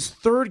tonight. His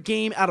 3rd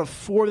game out of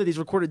 4 that he's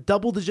recorded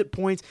double-digit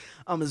points.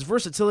 His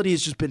versatility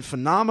has just been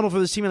phenomenal for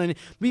this team. And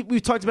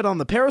we've talked about it on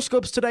the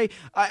Periscopes today.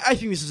 I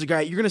think this is a guy,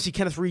 you're going to see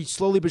Kenneth Faried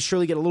slowly but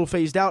surely get a little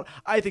phased out.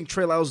 I think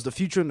Trey Lyles is the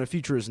future, and the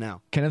future is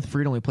now. Kenneth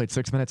Faried only played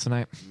 6 minutes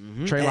tonight.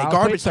 Trey Lyles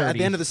played 30. At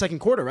the end of the second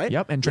quarter, right?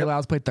 Yep, and Trey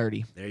Lyles played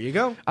 30. There you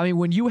go. I mean,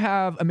 when you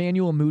have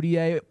Emmanuel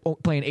Mudiay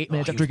playing 8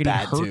 minutes after getting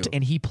hurt,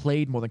 and he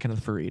played more than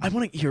Kenneth Faried. I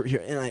want to hear,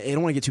 and I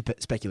don't want to get too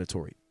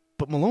speculatory,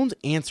 but Malone's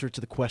answer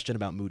to the question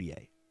about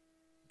Mudiay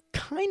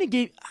kind of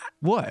gave...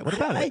 What? What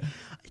about it?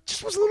 It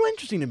just was a little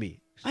interesting to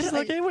me.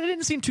 It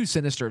didn't seem too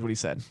sinister what he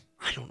said.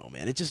 I don't know,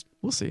 man. It just...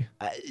 We'll see.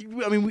 I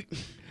mean,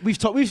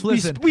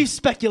 we've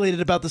speculated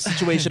about the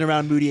situation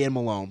around Mudiay and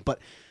Malone, but...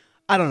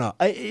 I don't know.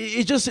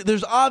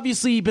 There's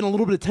obviously been a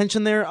little bit of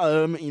tension there,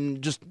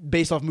 just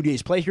based off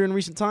Mudiay's play here in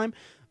recent time.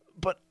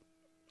 but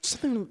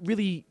something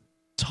really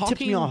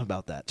tipped me off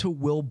about that. To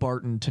Will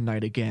Barton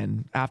tonight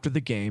again after the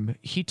game,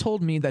 he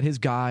told me that his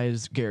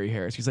guys, Gary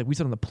Harris, he's like, we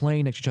sit on the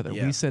plane next to each other.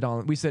 Yeah.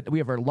 We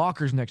have our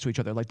lockers next to each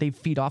other. Like, they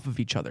feed off of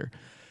each other.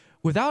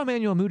 Without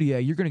Emmanuel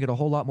Mudiay, you're going to get a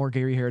whole lot more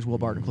Gary Harris, Will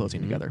Barton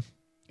closing together.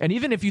 And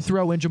even if you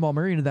throw in Jamal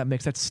Murray into that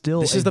mix, that's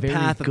still this is the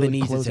path that they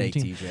need to take,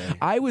 team. TJ.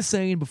 I was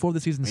saying before the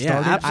season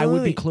started, I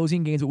would be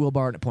closing games with Will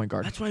Barton at point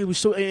guard. That's why it was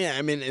so.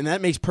 I mean, and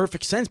that makes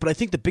perfect sense. But I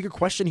think the bigger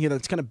question here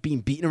that's kind of being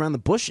beaten around the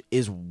bush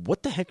is,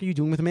 what the heck are you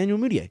doing with Emmanuel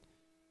Mudiay?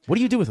 What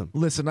do you do with him?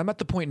 Listen, I'm at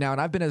the point now, and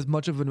I've been as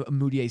much of a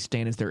Mudiay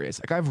stan as there is.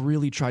 Like, I've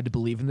really tried to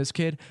believe in this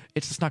kid.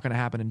 It's just not going to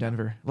happen in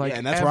Denver. Like,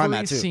 and that's where I'm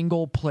at too. Every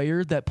single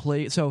player that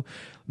plays. So,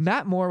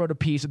 Matt Moore wrote a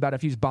piece about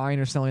if he's buying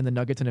or selling the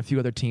Nuggets and a few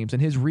other teams,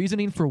 and his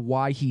reasoning for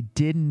why he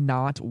did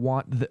not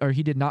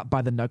he did not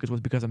buy the Nuggets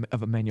was because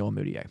of Emmanuel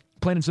Mudiay.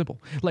 Plain and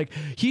simple. Like,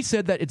 he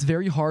said that it's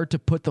very hard to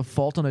put the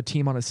fault on a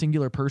team on a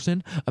singular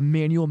person.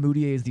 Emmanuel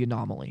Mudiay is the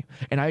anomaly,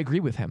 and I agree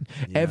with him.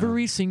 Yeah.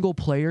 Every single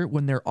player,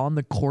 when they're on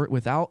the court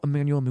without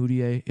Emmanuel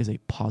Mudiay, is a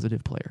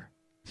positive player.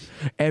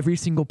 Every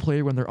single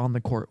player, when they're on the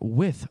court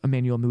with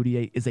Emmanuel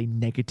Mudiay, is a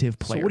negative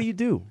player. So what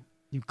do?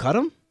 You cut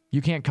him?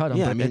 You can't cut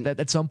him, but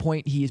at some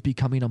point he is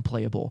becoming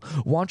unplayable.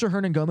 Juancho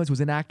Hernan-Gomez was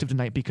inactive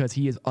tonight because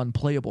he is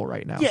unplayable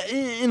right now. Yeah,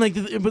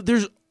 and but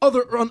there's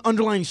other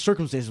underlying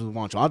circumstances with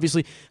Juancho.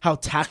 Obviously, how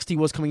taxed he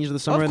was coming into the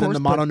summer, and then the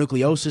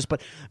mononucleosis.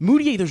 But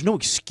Mudiay, there's no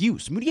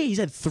excuse. Mudiay, he's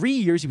had 3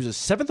 years. He was a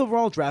 7th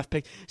overall draft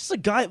pick. This is a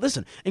guy,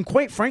 listen, and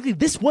quite frankly,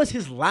 this was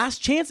his last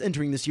chance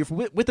entering this year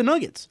with the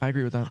Nuggets. I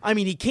agree with that. I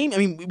mean, he came. I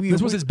mean,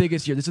 this was his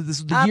biggest year. This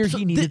is the year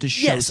he needed to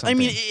show something. I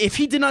mean, if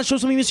he did not show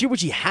something this year,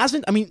 which he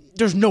hasn't, I mean,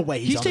 there's no way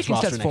he's on taking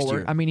this roster steps forward.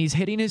 Year. I mean, he's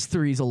hitting his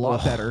threes a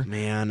lot better.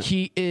 Man,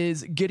 he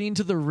is getting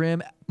to the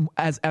rim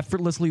as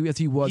effortlessly as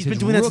he was. He's been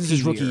doing that since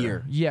his rookie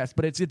year. Yes,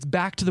 but it's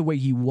back to the way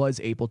he was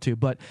able to.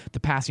 But the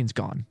passing's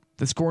gone.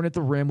 The scoring at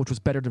the rim, which was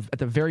better at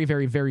the very,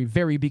 very, very,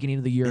 very beginning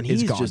of the year, is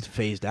gone. He's just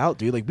phased out,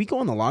 dude. Like, we go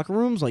in the locker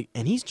rooms,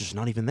 and he's just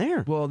not even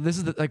there. Well, this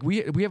is we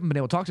haven't been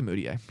able to talk to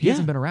Mudiay. He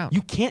hasn't been around.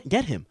 You can't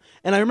get him.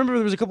 And I remember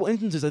there was a couple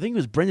instances. I think it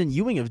was Brendan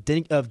Ewing of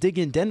Dig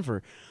in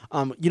Denver.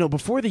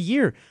 Before the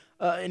year.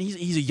 And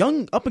he's a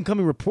young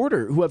up-and-coming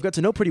reporter who I've got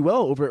to know pretty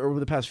well over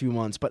the past few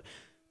months. But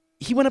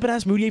he went up and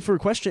asked Mudiay for a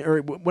question,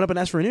 or went up and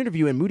asked for an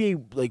interview, and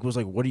Mudiay was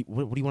like, "What do you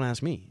want to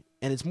ask me?"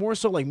 And it's more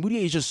so like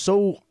Mudiay is just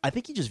so. I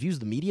think he just views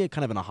the media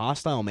kind of in a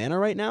hostile manner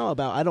right now.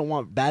 About, I don't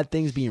want bad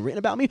things being written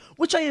about me,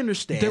 which I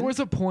understand. There was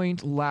a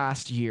point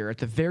last year, at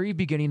the very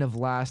beginning of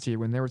last year,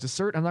 when there was a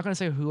certain. I'm not going to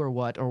say who or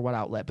what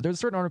outlet, but there's a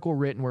certain article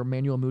written where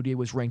Emmanuel Mudiay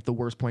was ranked the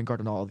worst point guard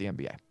in all of the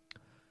NBA,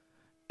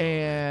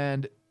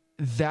 and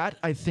that,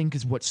 I think,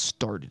 is what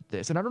started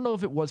this. And I don't know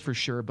if it was for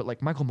sure, but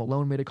like Michael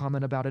Malone made a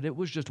comment about it. It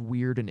was just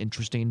weird and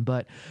interesting.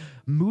 But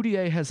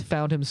Mudiay has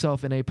found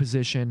himself in a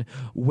position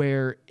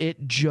where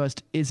it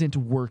just isn't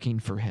working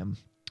for him.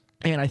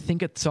 And I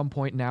think at some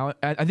point now,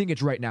 I think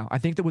it's right now. I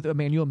think that with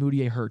Emmanuel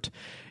Mudiay hurt,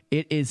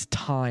 it is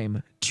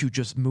time to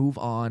just move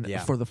on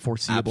for the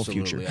foreseeable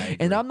future.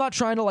 And I'm not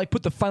trying to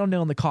put the final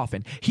nail in the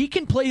coffin. He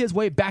can play his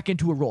way back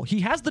into a role. He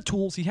has the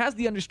tools. He has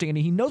the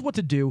understanding. He knows what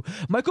to do.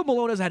 Michael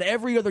Malone has had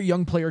every other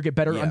young player get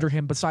better under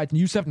him besides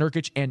Yusuf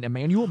Nurkic and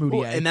Emmanuel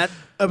Mudiay. And that,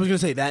 I was going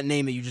to say, that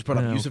name that you just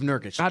brought up, Yusuf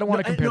Nurkic. I don't want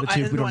to compare the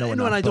two if we don't know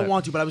enough. And I don't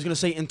want to, but I was going to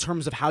say, in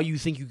terms of how you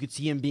think you could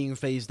see him being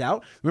phased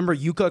out, remember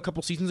Yuka a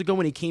couple seasons ago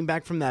when he came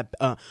back from that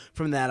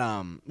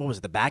what was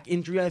it, the back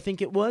injury, I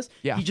think it was?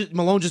 Yeah.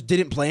 Malone just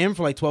didn't play him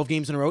for 12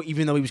 games in a row,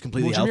 even though he was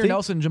completely healthy. Jameer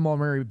Nelson and Jamal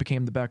Murray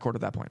became the backcourt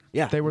at that point.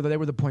 Yeah. They were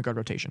the point guard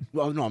rotation.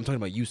 Well, no, I'm talking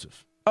about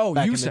Yusuf. Oh,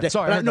 Yusuf.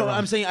 Sorry.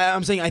 I'm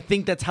saying I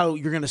think that's how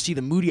you're going to see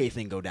the Mudiay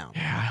thing go down.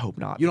 Yeah, I hope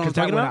not. You know what I'm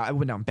talking about? It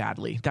went down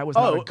badly. That was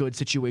not a good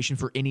situation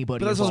for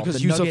anybody. But that's also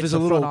involved. because Yusuf is a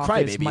little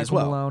crybaby as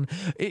well. Malone,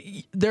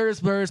 there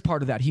is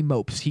part of that. He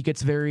mopes. He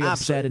gets very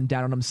upset and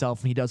down on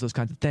himself, and he does those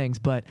kinds of things.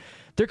 But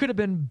there could have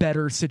been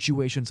better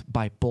situations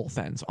by both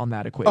ends on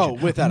that equation. Oh,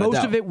 without a doubt.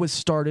 Most of it was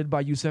started by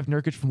Yusuf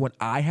Nurkic from what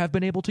I have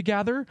been able to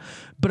gather.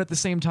 But at the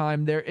same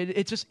time,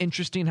 it's just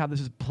interesting how this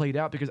has played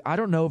out because I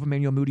don't know if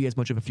Emmanuel Mudiay has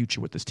much of a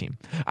future with this team.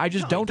 I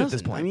just don't at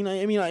this point.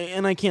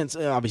 I can't.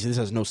 Obviously, this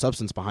has no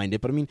substance behind it,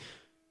 but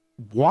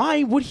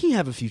why would he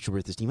have a future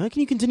with this team? How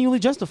can you continually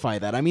justify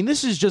that?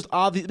 This is just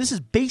obvious. This is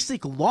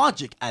basic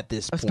logic at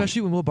this point.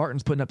 Especially when Will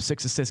Barton's putting up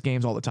 6 assist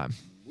games all the time.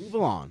 Move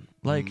on.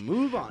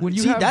 Move on. When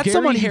you have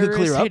Gary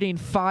Harris hitting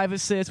 5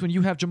 assists, when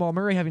you have Jamal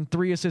Murray having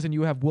 3 assists, and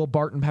you have Will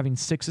Barton having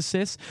 6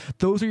 assists,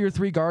 those are your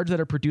 3 guards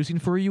that are producing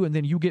for you, and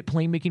then you get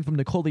playmaking from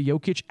Nikola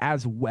Jokic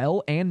as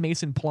well, and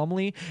Mason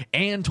Plumlee,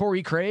 and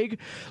Torrey Craig.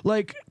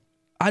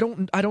 I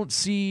don't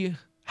see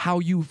how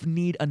you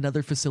need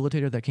another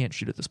facilitator that can't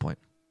shoot at this point.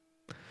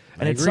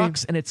 And it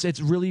sucks, and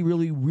it's really,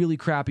 really, really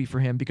crappy for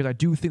him because I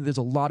do think there's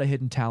a lot of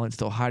hidden talent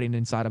still hiding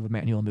inside of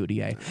Emmanuel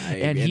Mudiay.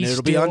 And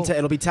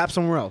it'll be tapped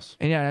somewhere else.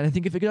 And I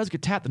think if it does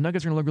get tapped, the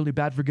Nuggets are going to look really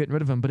bad for getting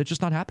rid of him, but it's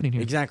just not happening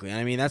here.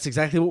 Exactly. That's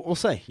exactly what we'll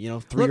say, 3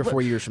 or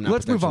 4 years from now.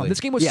 Let's move on.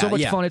 This game was so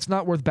much fun, it's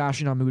not worth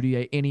bashing on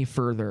Mudiay any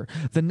further.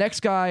 The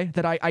next guy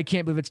that I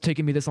can't believe it's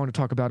taken me this long to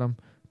talk about him,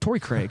 Torrey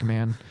Craig,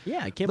 man.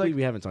 Yeah, I can't believe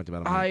we haven't talked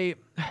about him.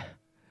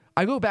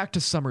 I go back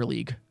to Summer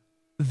League.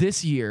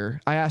 This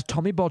year, I asked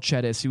Tommy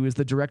Balchetis, who is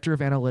the director of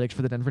analytics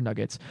for the Denver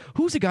Nuggets,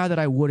 who's a guy that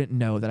I wouldn't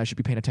know that I should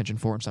be paying attention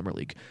for in Summer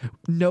League.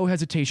 No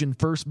hesitation.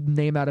 First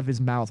name out of his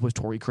mouth was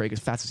Torrey Craig, as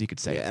fast as he could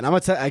say it. And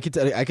I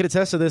could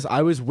attest to this.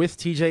 I was with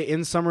TJ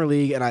in Summer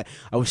League, and I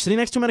was sitting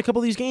next to him at a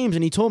couple of these games,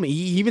 and he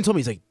even told me,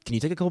 he's like, "Can you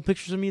take a couple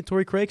pictures of me and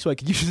Torrey Craig so I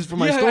could use this for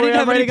my story?" I didn't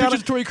have any pictures on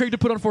of Torrey Craig to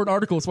put on for an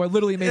article, so I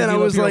literally made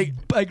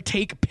him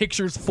take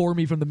pictures for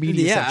me from the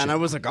media section. And I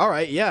was like, all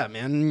right, yeah,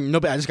 man. No,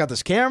 I just got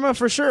this camera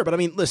for sure. But I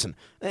mean, listen,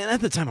 and at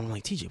the time, I'm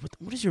like, TJ,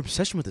 what is your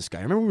obsession with this guy?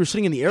 I remember we were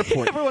sitting in the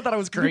airport. Everyone thought I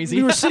was crazy.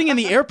 We were sitting in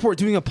the airport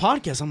doing a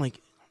podcast. I'm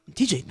like,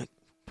 TJ, what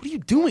are you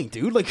doing,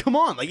 dude? Like, come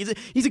on. Like, he's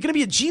going to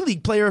be a G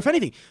League player, if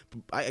anything.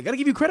 I got to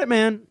give you credit,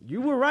 man.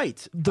 You were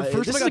right.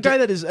 This is a guy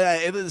that is,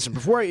 listen,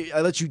 before I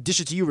let you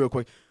dish it to you real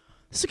quick,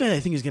 this is a guy that I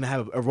think is going to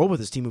have a role with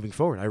this team moving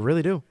forward. I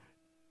really do.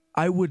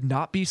 I would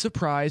not be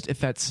surprised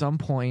if at some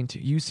point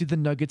you see the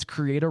Nuggets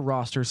create a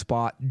roster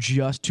spot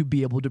just to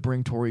be able to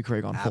bring Torrey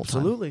Craig on full time.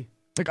 Absolutely.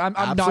 Like, I'm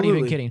not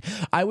even kidding.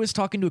 I was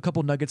talking to a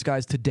couple Nuggets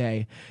guys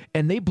today,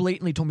 and they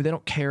blatantly told me they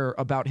don't care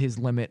about his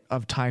limit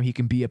of time he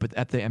can be up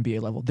at the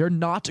NBA level. They're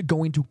not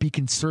going to be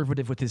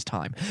conservative with his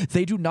time.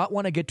 They do not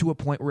want to get to a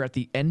point where at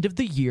the end of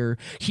the year,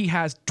 he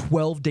has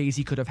 12 days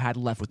he could have had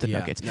left with the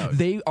Nuggets. No.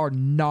 They are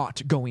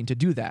not going to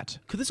do that.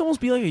 Could this almost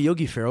be like a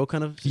Yogi Ferrell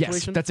kind of situation?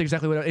 Yes, that's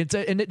exactly what it's.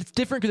 And it's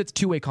different because it's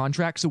two-way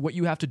contract. So what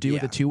you have to do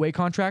with a two-way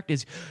contract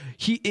is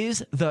he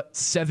is the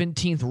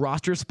 17th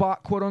roster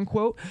spot, quote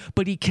unquote,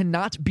 but he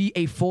cannot be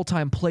a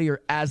full-time player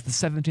as the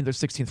 17th or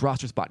 16th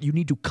roster spot. You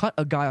need to cut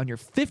a guy on your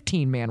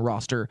 15-man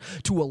roster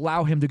to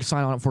allow him to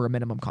sign on for a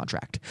minimum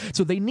contract.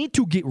 So they need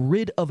to get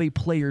rid of a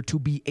player to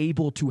be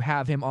able to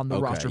have him on the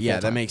roster full-time. Yeah,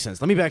 that makes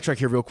sense. Let me backtrack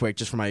here real quick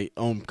just for my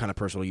own kind of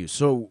personal use.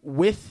 So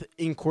with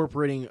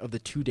incorporating of the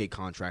 2-day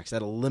contracts,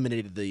 that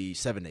eliminated the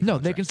 7-day No,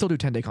 they can still do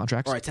 10-day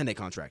contracts. All right, 10-day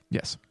contract.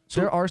 Yes.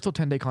 So there are still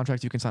 10-day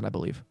contracts you can sign, I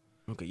believe.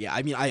 Okay, yeah.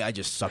 I mean, I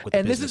just suck with.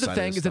 And this is the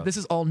thing is that this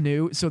is all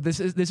new. So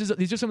these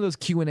are some of those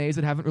Q&As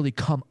that haven't really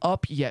come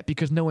up yet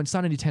because no one's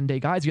signed any 10-day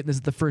guys yet. And this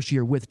is the first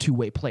year with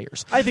two-way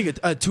players. I think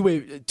a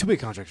two-way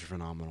contracts are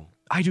phenomenal.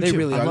 I do they too.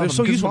 Really are. They're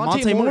so useful.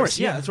 Monte Morris.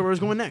 Yeah, that's where I was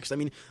going next. I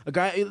mean, a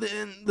guy.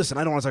 And listen,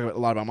 I don't want to talk a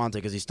lot about Monte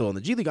because he's still in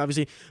the G League,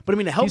 obviously. But I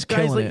mean, it helps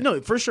guys like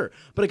no, for sure.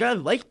 But a guy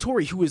like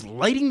Torrey who is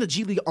lighting the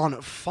G League on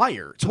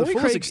fire to the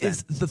fullest extent.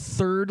 Is the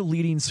third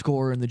leading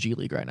scorer in the G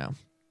League right now.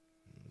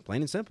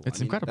 Plain and simple.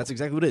 It's incredible. That's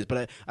exactly what it is.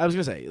 But I was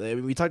going to say,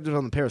 we talked about it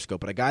on the Periscope,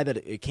 but a guy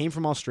that came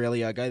from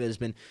Australia, a guy that has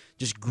been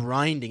just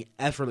grinding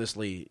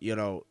effortlessly,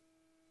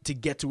 to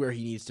get to where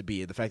he needs to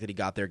be. The fact that he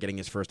got there, getting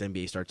his first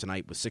NBA start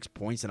tonight with 6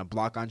 points and a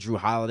block on Drew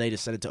Holiday to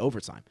send it to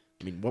overtime.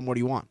 I mean, what more do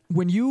you want?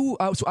 When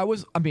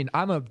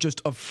I'm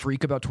just a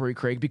freak about Torrey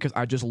Craig because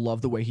I just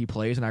love the way he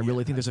plays, and I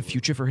really think there's a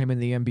future for him in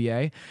the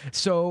NBA.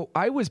 So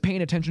I was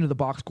paying attention to the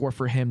box score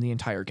for him the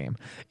entire game.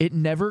 It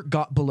never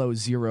got below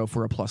 0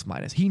 for a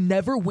plus-minus. He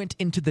never went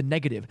into the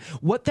negative.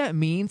 What that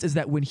means is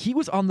that when he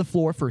was on the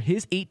floor for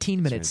his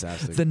 18 minutes,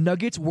 the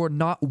Nuggets were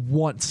not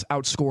once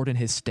outscored in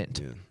his stint.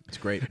 Dude, it's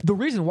great. The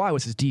reason why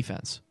was his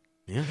defense.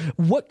 Yeah.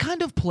 What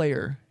kind of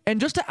player,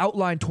 and just to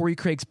outline Torrey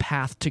Craig's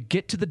path to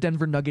get to the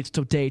Denver Nuggets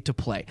today to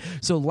play.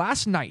 So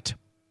last night,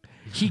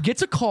 he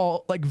gets a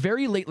call, like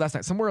very late last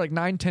night, somewhere like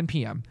 9, 10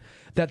 p.m.,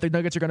 that the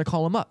Nuggets are going to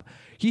call him up.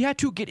 He had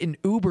to get an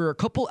Uber a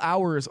couple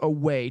hours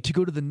away to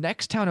go to the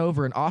next town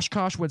over in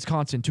Oshkosh,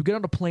 Wisconsin, to get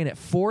on a plane at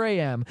 4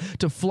 a.m.,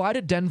 to fly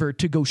to Denver,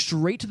 to go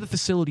straight to the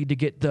facility to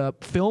get the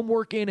film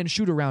work in and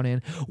shoot around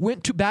in,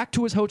 back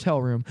to his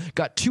hotel room,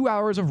 got 2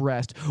 hours of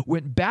rest,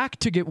 went back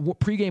to get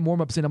pregame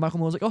warm-ups in, and Michael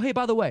Malone was like, oh, hey,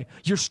 by the way,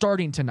 you're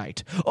starting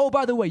tonight. Oh,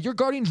 by the way, you're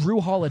guarding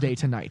Drew Holiday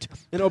tonight.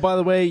 And oh, by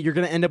the way, you're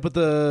going to end up with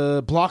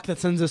the block that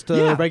sends us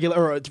to regular,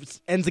 or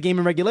ends the game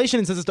in regulation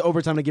and sends us to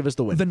overtime to give us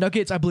the win. The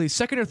Nuggets, I believe,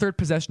 second or third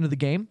possession of the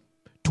game,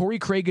 Torrey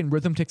Craig in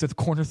rhythm takes a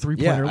corner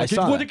three-pointer. Yeah,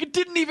 it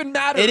didn't even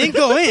matter. It didn't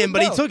go in,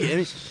 but he took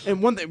it.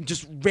 And one thing,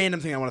 just random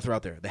thing I want to throw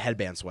out there, the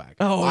headband swag.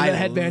 Oh, the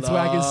headband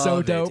swag is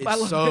so dope.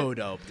 It's so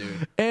dope,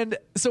 dude. And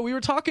so we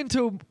were talking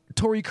to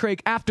Torrey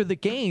Craig after the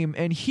game,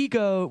 and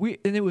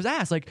and it was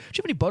asked, like, do you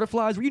have any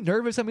butterflies? Were you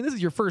nervous? I mean, this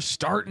is your first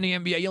start in the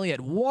NBA. You only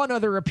had one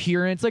other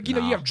appearance. Like, you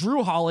have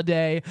Drew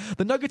Holiday.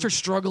 The Nuggets are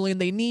struggling.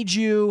 They need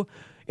you.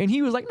 And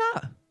he was like,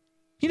 nah.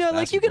 You get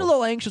a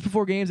little anxious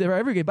before games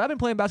every game, but I've been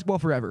playing basketball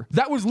forever.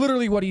 That was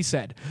literally what he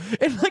said.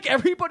 And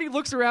everybody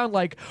looks around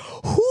like,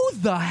 who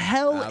the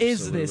hell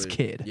is this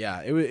kid?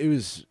 Yeah, it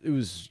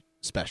was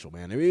special,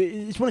 man.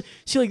 It's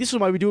this is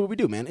why we do what we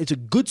do, man. It's a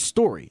good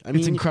story. I mean,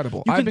 it's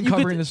incredible. I've been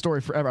covering this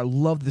story forever. I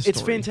love this story.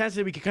 It's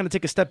fantastic. We can kind of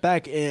take a step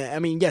back. I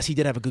mean, yes, he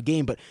did have a good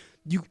game, but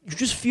you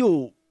just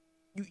feel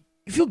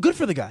you feel good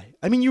for the guy.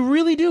 I mean, you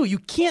really do. You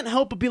can't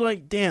help but be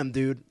like, damn,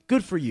 dude,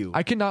 good for you.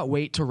 I cannot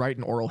wait to write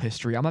an oral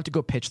history. I'm gonna have to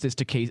go pitch this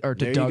to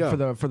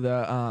Doug for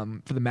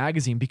the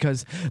magazine,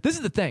 because this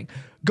is the thing.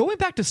 Going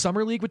back to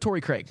Summer League with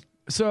Torrey Craig.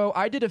 So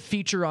I did a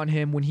feature on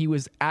him when he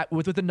was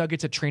with the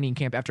Nuggets at training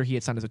camp after he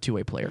had signed as a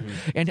two-way player.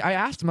 Mm-hmm. And I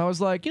asked him, I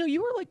was like,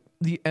 you were like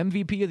the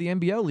MVP of the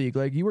NBL league.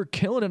 Like, you were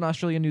killing it in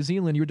Australia and New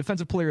Zealand. You were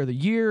defensive player of the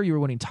year. You were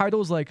winning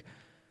titles. Like,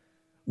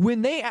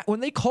 when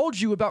they called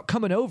you about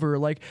coming over,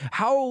 like,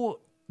 how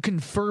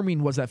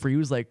confirming was that for you? He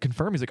was like,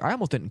 confirm. He's like, I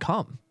almost didn't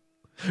come.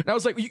 And I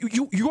was like,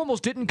 you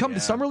almost didn't come to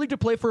Summer League to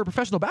play for a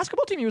professional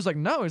basketball team? He was like,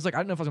 no. He's like, I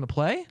didn't know if I was going to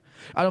play. I don't know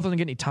if I was going to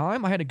get any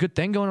time. I had a good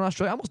thing going in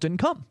Australia. I almost didn't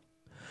come.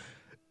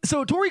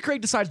 So Torrey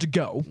Craig decides to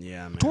go.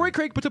 Yeah, man. Torrey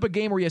Craig puts up a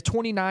game where he has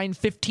 29,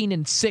 15,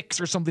 and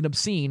 6 or something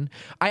obscene.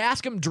 I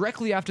asked him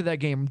directly after that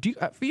game,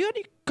 have you had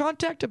any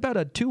contact about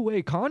a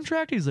two-way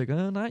contract? He's like,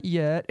 not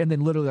yet. And then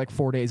literally like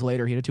 4 days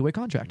later, he had a two-way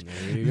contract.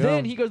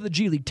 Then he goes to the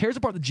G League, tears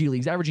apart the G League.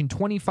 He's averaging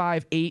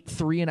 25, 8,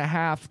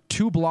 3.5,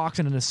 2 blocks,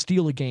 and a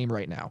steal a game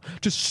right now.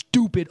 Just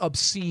stupid,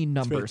 obscene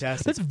numbers.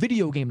 That's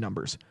video game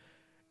numbers.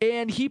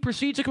 And he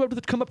proceeds to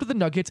come up to the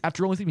Nuggets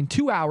after only sleeping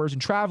 2 hours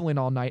and traveling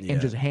all night and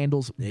just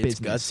handles business. It's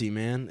gutsy,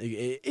 man.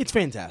 It's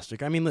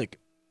fantastic. I mean, look,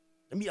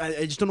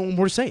 I just don't know what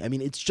more to say. I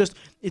mean, it's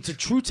a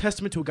true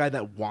testament to a guy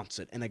that wants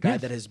it and a guy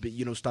that has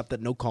been, stopped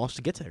at no cost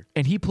to get there.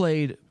 And he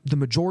played the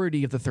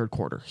majority of the third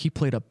quarter. He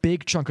played a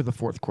big chunk of the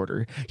fourth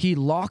quarter. He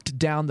locked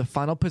down the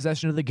final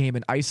possession of the game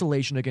in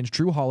isolation against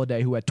Drew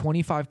Holiday, who had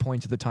 25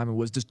 points at the time and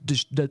was just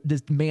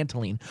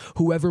dismantling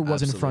whoever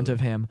was in front of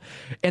him.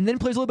 And then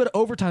plays a little bit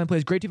of overtime and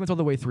plays great defense all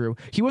the way through.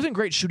 He wasn't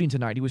great shooting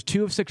tonight. He was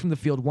 2 of 6 from the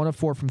field, 1 of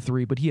 4 from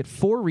 3, but he had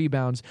 4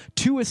 rebounds,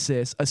 2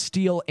 assists, a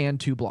steal, and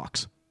 2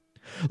 blocks.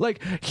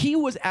 Like, he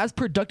was as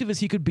productive as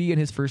he could be in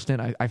his first stint,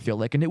 I feel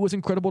like, and it was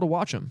incredible to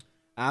watch him.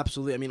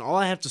 Absolutely. I mean, all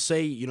I have to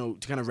say, to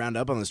kind of round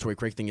up on this Torrey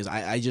Craig thing is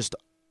I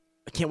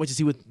can't wait to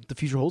see what the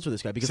future holds for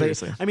this guy. Because,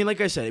 seriously. I mean,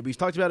 like I said, we've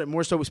talked about it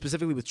more so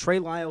specifically with Trey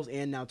Lyles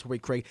and now Torrey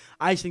Craig.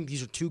 I think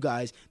these are two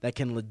guys that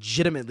can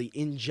legitimately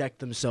inject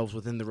themselves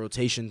within the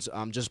rotations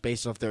just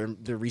based off their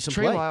recent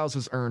play. Trey Lyles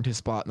has earned his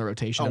spot in the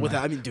rotation.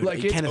 Dude,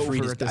 like, Kenneth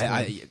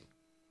Faried is...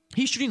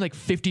 He's shooting like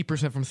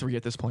 50% from 3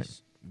 at this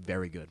point.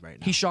 Very good right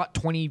now. He shot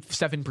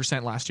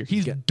 27% last year.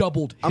 He's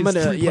doubled his I'm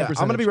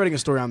gonna be writing a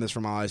story on this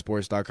from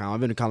MileHighSports.com. I've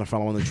been kind of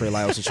following the Trey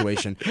Lyles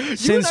situation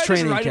since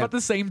training camp. About the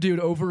same dude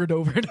over and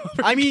over and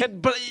over. I mean,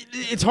 but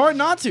it's hard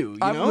not to.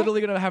 I'm literally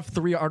gonna have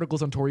 3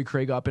 articles on Torrey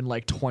Craig up in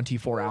like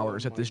 24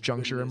 hours at this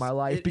juncture in my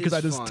life because I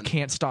just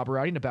can't stop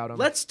writing about him.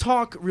 Let's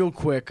talk real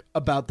quick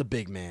about the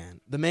big man,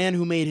 the man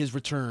who made his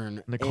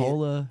return,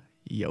 Nikola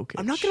Jokic.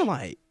 I'm not gonna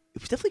lie, it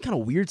was definitely kind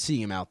of weird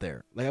seeing him out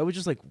there. Like, I was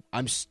just like,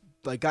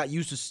 got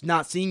used to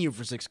not seeing you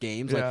for 6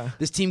 games. Yeah. Like,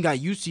 this team got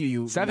used to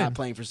you 7. not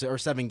playing for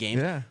 7 games.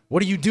 Yeah.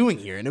 What are you doing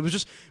here? And it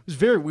was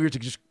very weird to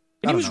just.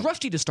 And he was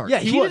rusty to start. Yeah,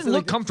 he didn't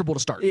look comfortable to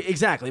start.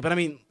 Exactly, but I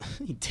mean,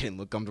 he didn't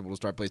look comfortable to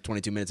start. Plays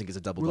 22 minutes and gets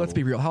a double. Let's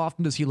be real. How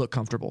often does he look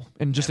comfortable?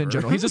 And just in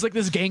general, he's just like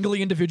this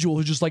gangly individual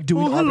who's just like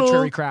doing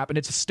arbitrary crap, and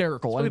it's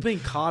hysterical. Are we playing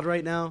COD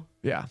right now?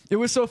 Yeah, it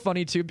was so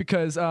funny too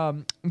because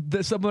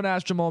someone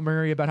asked Jamal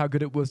Murray about how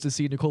good it was to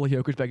see Nikola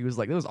Jokic back. He was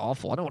like, "That was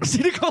awful. I don't want to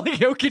see Nikola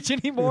Jokic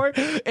anymore."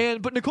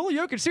 But Nikola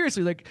Jokic,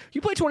 seriously, like, he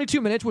played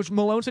 22 minutes, which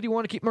Malone said he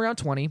wanted to keep him around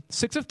 20.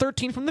 6 of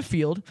 13 from the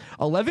field,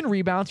 11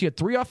 rebounds. He had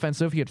 3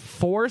 offensive. He had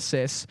 4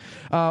 assists,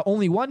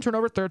 only 1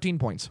 turnover, 13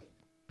 points.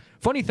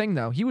 Funny thing,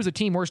 though, he was a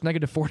team worst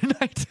 -4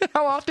 tonight.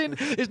 How often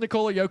is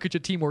Nikola Jokic a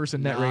team worst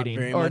in net rating?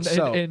 Very much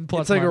so. In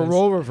plus it's like minus? a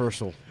role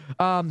reversal.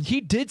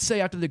 He did say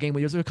after the game,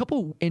 there's a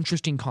couple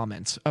interesting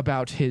comments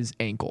about his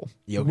ankle.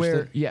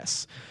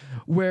 Jokic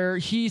where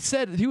he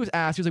said, he was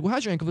asked, he was like, well,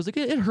 how's your ankle? He was like,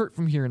 it hurt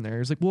from here and there. He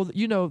was like, well,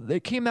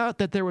 it came out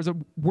that there was a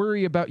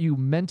worry about you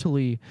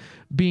mentally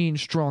being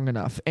strong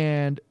enough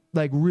and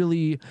like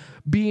really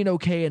being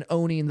okay and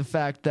owning the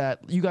fact that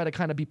you got to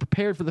kind of be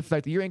prepared for the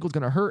fact that your ankle's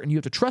going to hurt and you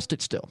have to trust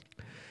it still.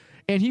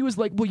 And he was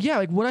like, well, yeah,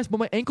 like when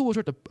my ankle was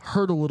starting to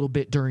hurt a little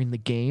bit during the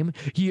game,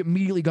 he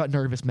immediately got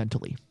nervous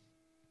mentally.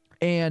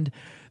 And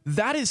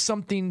that is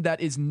something that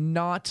is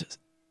not...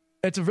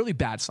 It's a really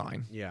bad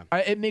sign. Yeah.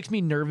 It makes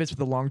me nervous for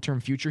the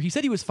long-term future. He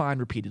said he was fine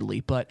repeatedly,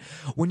 but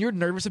when you're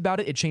nervous about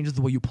it, it changes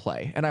the way you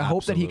play. And I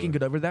hope that he can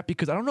get over that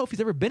because I don't know if he's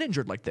ever been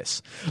injured like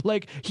this.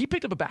 Like, he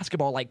picked up a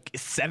basketball like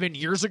 7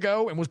 years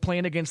ago and was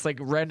playing against like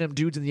random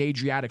dudes in the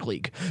Adriatic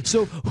League.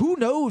 So who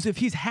knows if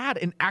he's had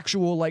an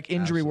actual like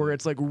injury where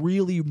it's like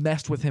really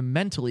messed with him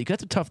mentally.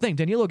 That's a tough thing.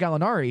 Danilo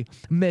Gallinari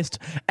missed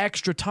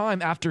extra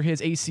time after his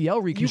ACL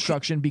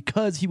reconstruction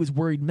because he was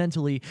worried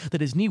mentally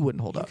that his knee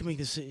wouldn't hold up. You can make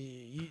this...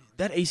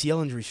 That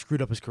ACL injury screwed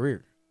up his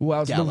career.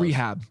 Well, it's the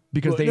rehab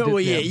because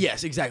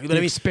yes, exactly. But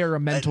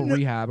experimental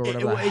rehab or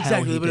whatever.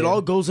 Exactly, but it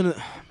all goes into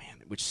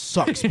which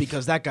sucks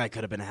because that guy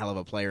could have been a hell of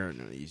a player.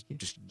 And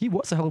he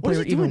was a hell of a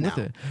player even with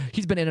it.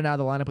 He's been in and out of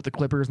the lineup with the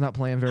Clippers, not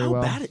playing very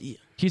well.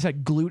 He's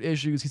had glute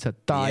issues. He's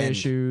had thigh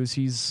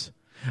issues.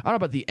 I don't know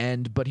about the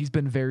end, but he's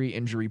been very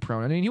injury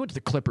prone. I mean, he went to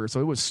the Clippers, so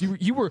it was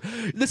you were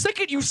the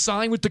second you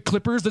sign with the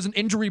Clippers, there's an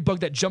injury bug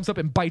that jumps up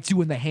and bites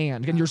you in the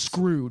hand, and you're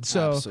screwed.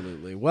 So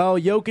absolutely. Well,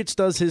 Jokic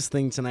does his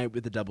thing tonight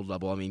with the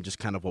double-double. I mean, just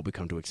kind of what we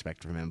come to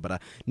expect from him.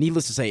 But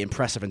needless to say,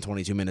 impressive in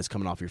 22 minutes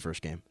coming off your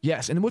first game.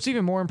 Yes, and what's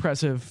even more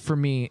impressive for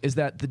me is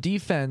that the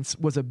defense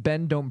was a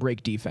bend don't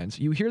break defense.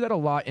 You hear that a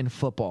lot in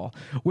football,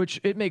 which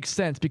it makes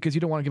sense because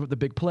you don't want to give up the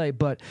big play.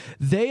 But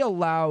they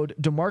allowed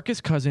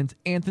DeMarcus Cousins,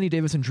 Anthony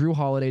Davis, and Drew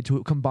Holiday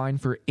to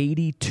combined for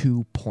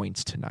 82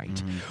 points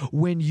tonight.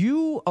 When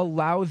you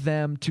allow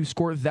them to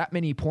score that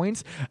many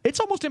points, it's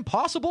almost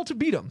impossible to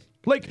beat them.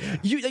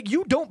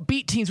 You don't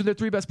beat teams when their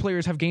three best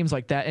players have games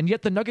like that, and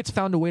yet the Nuggets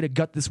found a way to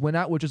gut this win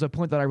out, which is a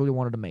point that I really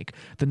wanted to make.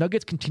 The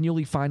Nuggets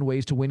continually find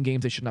ways to win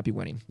games they should not be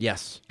winning.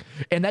 Yes.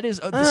 And that is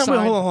Wait, hold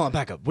on,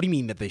 back up. What do you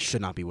mean that they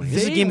should not be winning?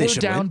 This is a game they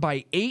should win. They were down win.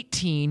 by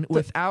 18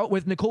 with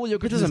Nikola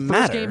Jokic his first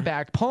matter. game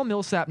back, Paul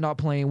Millsap not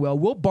playing well,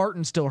 Will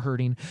Barton still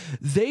hurting.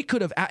 They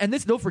could have, and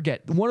this, don't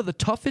forget, one of the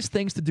toughest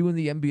things to do in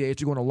the NBA is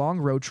to go on a long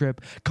road trip,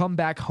 come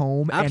back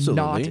home,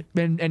 Absolutely.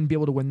 and be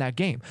able to win that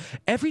game.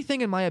 Everything,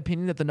 in my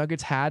opinion, that the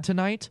Nuggets had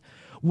tonight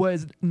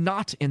was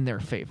not in their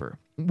favor.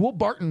 Will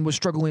Barton was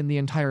struggling the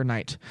entire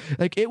night.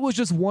 It was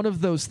just one of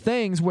those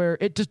things where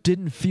it just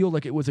didn't feel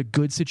like it was a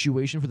good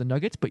situation for the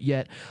Nuggets, but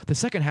yet the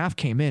second half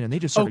came in and they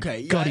just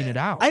started gutting it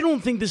out. I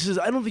don't think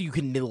you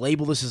can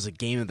label this as a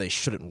game that they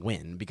shouldn't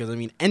win, because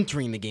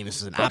entering the game, this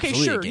is an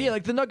absolute game. Yeah,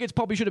 the Nuggets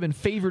probably should have been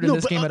favored in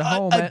this game at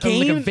home, like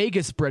a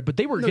Vegas spread, but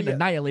they were getting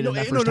annihilated in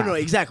that first half. No,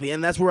 exactly,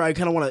 and that's where I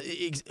kind of want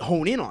to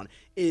hone in on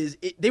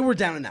they were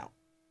down and out.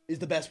 Is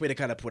the best way to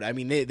kind of put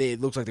it.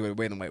 It looks like they were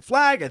waving the white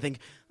flag. I think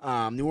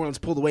New Orleans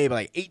pulled away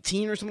by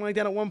 18 or something like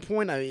that at one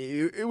point.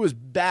 It was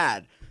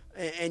bad.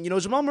 And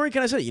Jamal Murray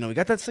kind of said it. We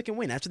got that second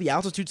win. After the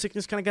altitude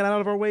sickness kind of got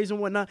out of our ways and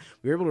whatnot,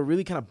 we were able to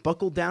really kind of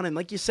buckle down. And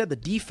like you said, the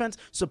defense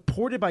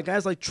supported by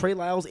guys like Trey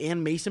Lyles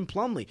and Mason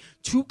Plumlee,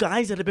 two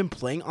guys that have been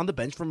playing on the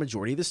bench for a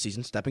majority of the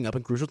season, stepping up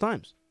in crucial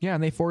times. Yeah,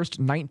 and they forced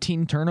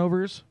 19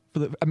 turnovers.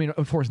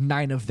 Of course,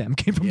 9 of them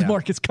came from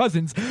DeMarcus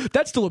Cousins.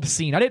 That's still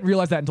obscene. I didn't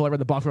realize that until I read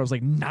the box score. I was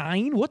like,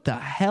 9? What the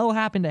hell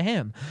happened to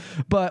him?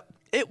 But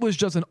it was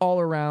just an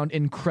all-around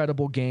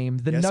incredible game.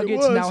 The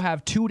Nuggets now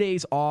have 2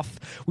 days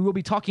off. We will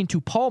be talking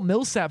to Paul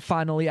Millsap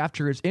finally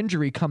after his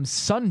injury comes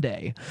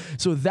Sunday.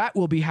 So that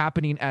will be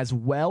happening as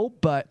well.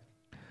 But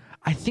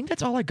I think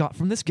that's all I got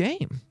from this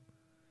game.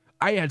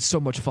 I had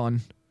so much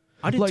fun.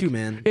 I did too,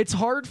 man. It's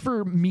hard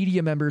for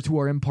media members who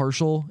are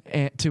impartial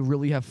to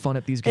really have fun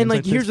at these games.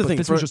 And here's the thing: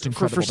 this was just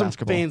incredible for some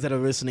basketball. fans that are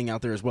listening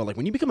out there as well,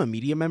 when you become a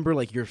media member,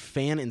 your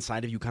fan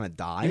inside of you kind of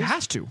dies. It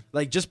has to.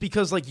 Just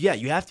because,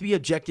 you have to be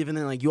objective, and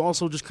then you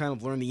also just kind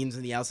of learn the ins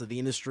and the outs of the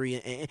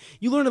industry, and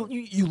you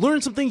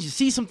learn some things, you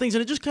see some things,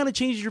 and it just kind of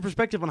changes your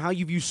perspective on how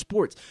you view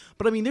sports.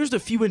 But there's a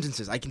few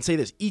instances. I can say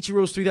this: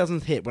 Ichiro's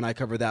 3,000th hit when I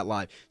covered that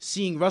live,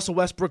 seeing Russell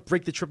Westbrook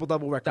break the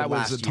triple-double record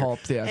last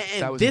year.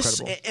 That was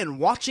incredible. And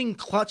watching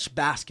clutch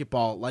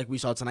basketball like we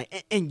saw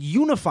tonight, and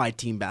unified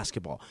team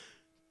basketball.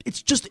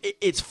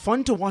 It's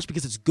fun to watch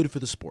because it's good for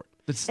the sport.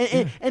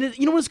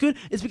 You know what's good?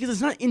 It's because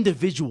it's not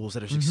individuals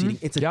that are succeeding.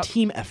 It's a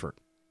team effort.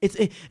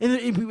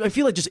 I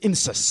feel like just in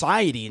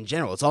society in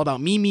general, it's all about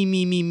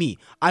me.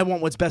 I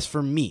want what's best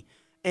for me.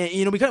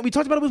 And we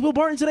talked about it with Will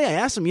Barton today. I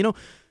asked him,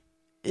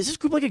 is this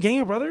group like a gang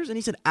of brothers? And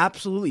he said,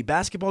 absolutely.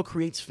 Basketball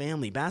creates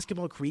family.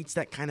 Basketball creates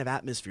that kind of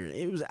atmosphere.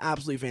 It was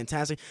absolutely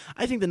fantastic.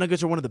 I think the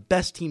Nuggets are one of the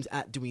best teams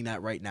at doing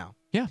that right now.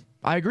 Yeah,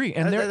 I agree.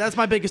 And that's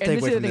my biggest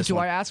takeaway from this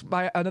one.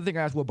 Another thing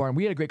I asked Will Barton.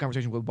 We had a great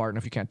conversation with Will Barton,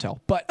 if you can't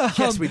tell. But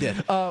yes, we did.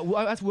 I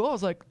asked Will, I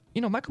was like,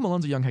 Michael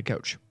Malone's a young head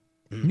coach.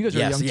 You guys are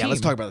a young team. Yeah,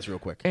 let's talk about this real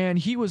quick. And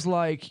he was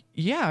like,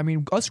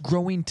 us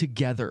growing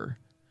together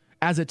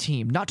as a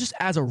team, not just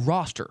as a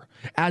roster,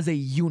 as a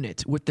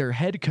unit with their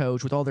head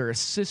coach, with all their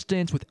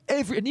assistants,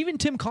 and even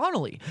Tim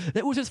Connolly.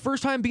 That was his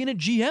first time being a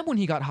GM when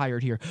he got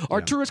hired here.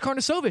 Arturas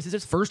Karnisovas is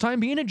his first time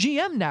being a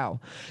GM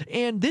now.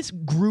 And this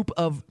group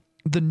of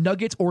the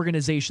Nuggets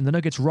organization, the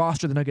Nuggets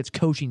roster, the Nuggets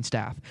coaching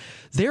staff,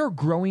 they're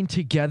growing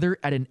together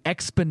at an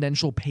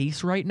exponential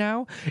pace right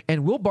now.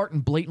 And Will Barton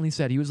blatantly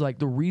said, he was like,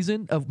 the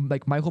reason of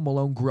Michael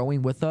Malone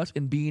growing with us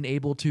and being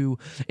able to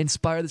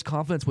inspire this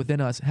confidence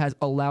within us has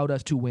allowed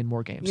us to win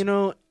more games.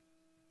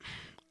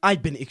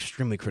 I've been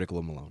extremely critical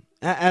of Malone,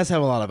 as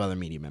have a lot of other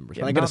media members.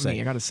 Yeah, but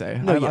I gotta say,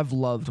 I've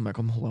loved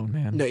Michael Malone,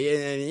 man. No,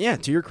 yeah,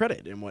 to your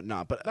credit and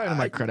whatnot. But not to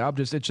my credit,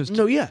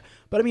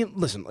 But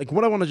listen,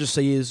 what I want to just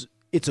say is,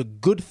 it's a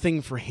good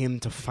thing for him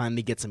to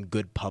finally get some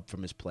good pub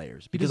from his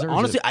players. Because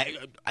honestly,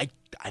 I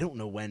don't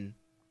know when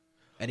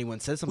anyone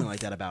says something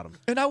like that about him.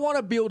 And I want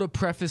to be able to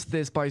preface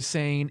this by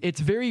saying it's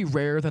very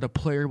rare that a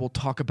player will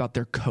talk about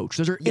their coach.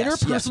 Those are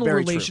interpersonal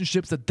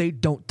relationships that they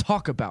don't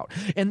talk about.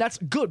 And that's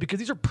good because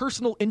these are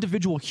personal,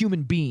 individual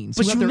human beings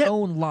who have their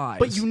own lives.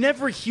 But you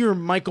never hear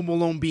Michael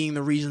Malone being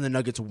the reason the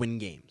Nuggets win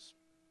games.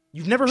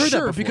 You've never heard that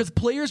before. Because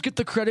players get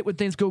the credit when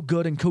things go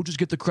good and coaches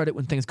get the credit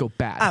when things go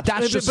bad.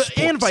 That's just sports.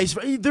 And vice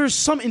versa. There's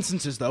some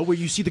instances, though, where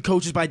you see the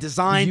coaches by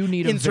design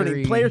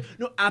inserting players.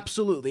 No,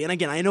 absolutely. And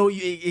again, I know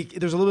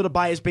there's a little bit of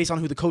bias based on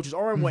who the coaches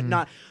are and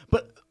whatnot,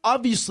 but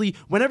obviously,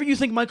 whenever you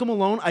think Michael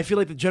Malone, I feel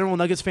like the general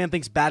Nuggets fan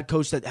thinks bad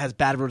coach that has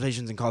bad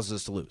rotations and causes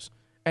us to lose.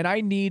 And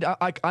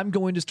I'm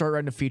going to start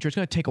writing a feature. It's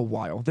going to take a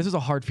while. This is a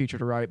hard feature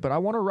to write, but I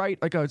want to write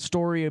a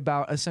story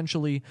about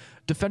essentially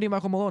defending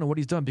Michael Malone and what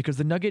he's done, because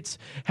the Nuggets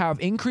have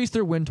increased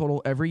their win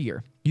total every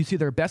year. You see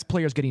their best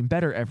players getting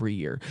better every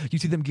year. You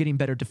see them getting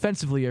better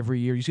defensively every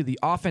year. You see the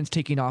offense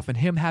taking off and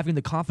him having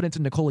the confidence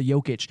in Nikola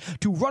Jokic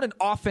to run an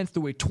offense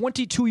through a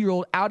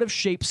 22-year-old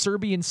out-of-shape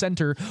Serbian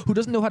center who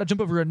doesn't know how to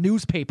jump over a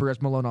newspaper,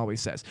 as Malone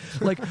always says.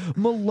 Like,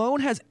 Malone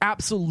has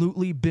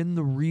absolutely been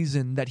the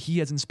reason that he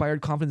has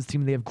inspired confidence in the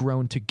team and they have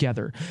grown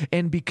together.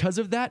 And because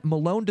of that,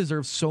 Malone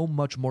deserves so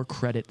much more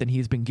credit than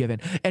he's been given.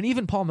 And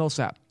even Paul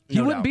Millsap. He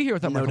wouldn't be here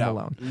without Michael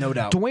Malone. No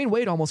doubt. Dwayne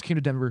Wade almost came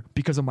to Denver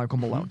because of Michael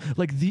Malone.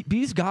 Like,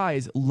 these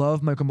guys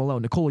love Michael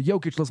Malone. Nikola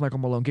Jokic loves Michael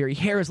Malone. Gary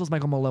Harris loves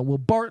Michael Malone. Will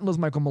Barton loves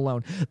Michael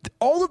Malone.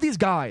 All of these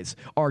guys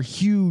are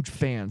huge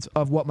fans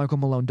of what Michael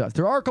Malone does.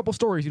 There are a couple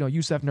stories,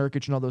 Yusef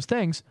Nurkic and all those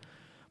things,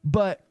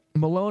 but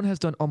Malone has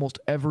done almost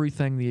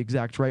everything the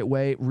exact right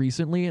way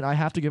recently, and I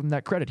have to give him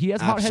that credit. He has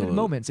hot-headed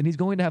moments, and he's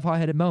going to have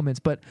hot-headed moments,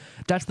 but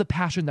that's the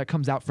passion that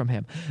comes out from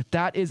him.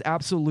 That is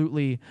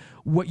absolutely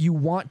what you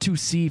want to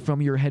see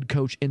from your head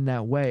coach in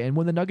that way. And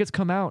when the Nuggets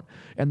come out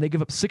and they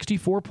give up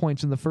 64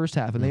 points in the first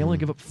half, and they only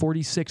give up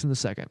 46 in the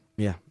second.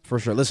 Yeah, for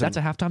sure. Listen, that's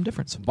a halftime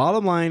difference.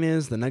 Bottom line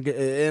is the Nuggets,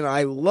 and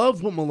I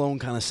love what Malone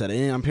kind of said.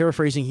 And I'm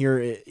paraphrasing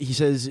here. He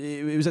says,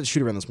 it was at the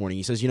shoot-around this morning.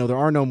 He says, there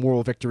are no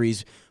moral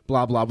victories,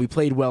 blah, blah. We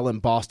played well in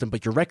Boston,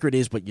 but your record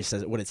is what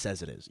it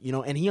says it is.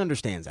 And he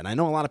understands that. I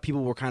know a lot of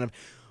people were kind of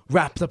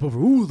wrapped up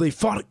over, they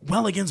fought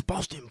well against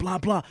Boston, blah,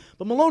 blah.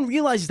 But Malone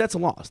realizes that's a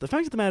loss. The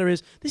fact of the matter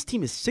is, this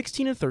team is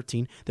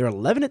 16-13. They're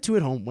 11-2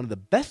 at home, one of the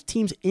best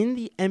teams in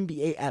the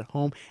NBA at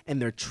home, and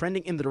they're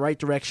trending in the right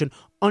direction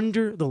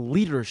under the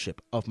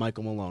leadership of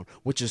Michael Malone,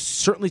 which is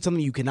certainly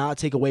something you cannot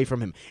take away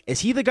from him. Is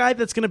he the guy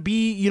that's going to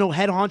be,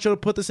 head honcho to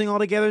put this thing all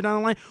together down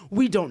the line?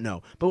 We don't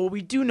know. But what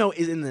we do know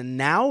is in the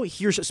now,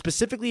 here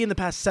specifically in the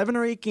past 7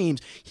 or 8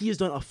 games, he has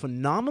done a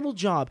phenomenal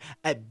job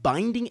at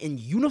binding and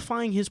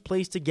unifying his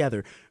players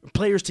together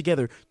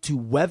to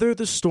weather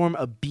the storm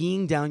of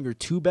being down your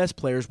 2 best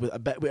players,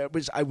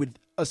 which I would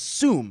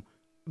assume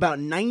about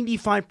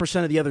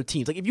 95% of the other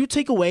teams. Like, if you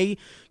take away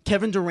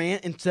Kevin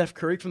Durant and Steph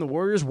Curry from the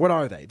Warriors, what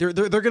are they? They're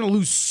going to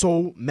lose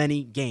so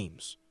many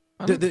games.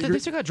 They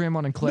still got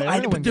Draymond and Clay.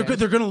 But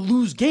they're going to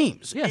lose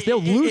games. Yes, they'll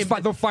lose.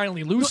 They'll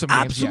finally lose some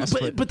games.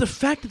 Absolutely. Yes, but the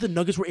fact that the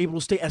Nuggets were able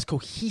to stay as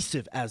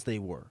cohesive as they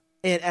were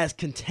and as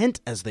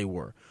content as they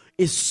were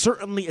is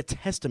certainly a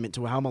testament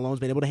to how Malone's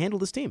been able to handle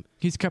this team.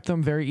 He's kept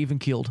them very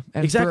even-keeled.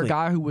 And for a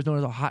guy who was known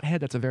as a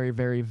hothead, that's a very,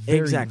 very,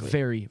 very,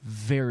 very,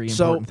 very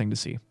important thing to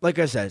see. Like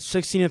I said,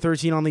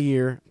 16-13 on the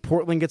year.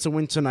 Portland gets a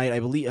win tonight. I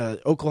believe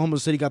Oklahoma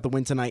City got the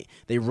win tonight.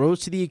 They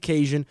rose to the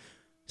occasion.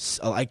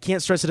 I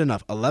can't stress it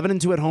enough.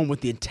 11-2 at home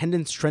with the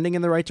attendance trending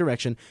in the right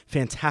direction.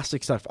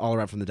 Fantastic stuff all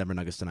around from the Denver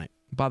Nuggets tonight.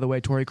 By the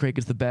way, Torrey Craig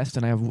is the best,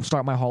 and I will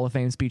start my Hall of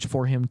Fame speech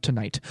for him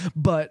tonight.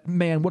 But,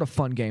 man, what a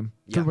fun game.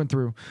 Through and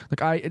through.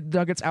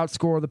 Nuggets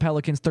outscore the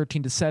Pelicans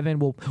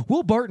 13-7.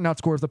 Will Barton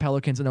outscores the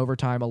Pelicans in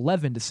overtime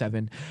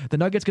 11-7. The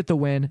Nuggets get the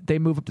win. They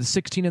move up to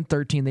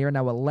 16-13. They are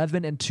now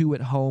 11-2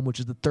 at home, which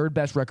is the 3rd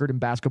best record in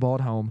basketball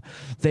at home.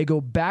 They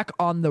go back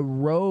on the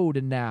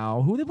road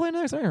now. Who are they playing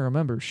next? I don't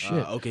remember.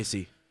 Shit.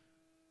 OKC.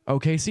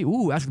 OKC.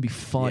 Ooh, that's going to be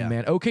fun,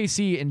 man.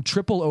 OKC in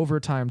triple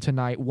overtime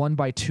tonight,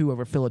 1-2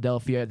 over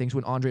Philadelphia. I think it's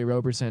when Andre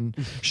Roberson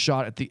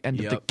shot at the end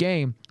of the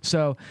game.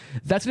 So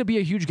that's going to be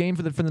a huge game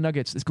for the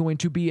Nuggets. It's going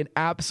to be an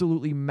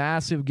absolutely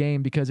massive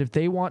game because if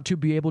they want to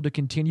be able to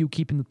continue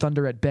keeping the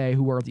Thunder at bay,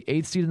 who are the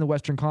 8th seed in the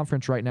Western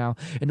Conference right now,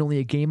 and only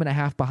a game and a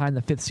half behind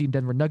the 5th seed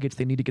Denver Nuggets,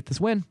 they need to get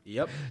this win.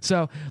 Yep.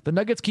 So the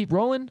Nuggets keep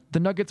rolling. The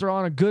Nuggets are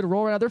on a good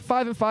roll right now. They're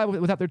 5-5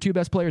 without their 2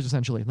 best players,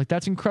 essentially. Like,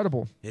 that's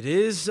incredible. It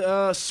is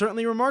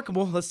certainly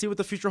remarkable. Let's see what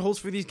the future holds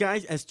for these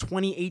guys as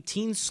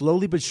 2018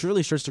 slowly but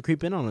surely starts to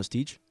creep in on us,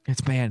 Teach.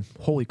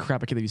 Holy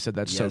crap, I can't believe you said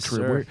that. Yes, so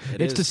true.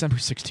 It's December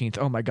 16th.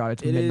 Oh my God,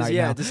 it's midnight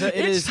now. It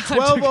is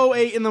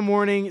 12:08 in the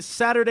morning,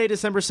 Saturday,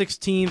 December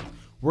 16th.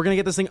 We're going to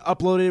get this thing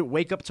uploaded.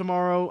 Wake up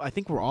tomorrow. I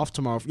think we're off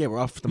tomorrow. Yeah, we're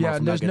off tomorrow. Yeah,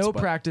 there's no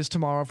practice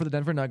tomorrow for the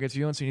Denver Nuggets.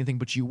 You don't see anything,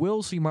 but you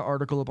will see my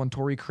article up on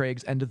Torrey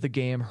Craig's End of the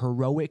Game,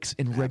 Heroics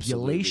in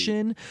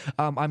Regulation.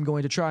 I'm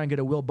going to try and get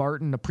a Will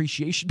Barton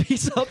appreciation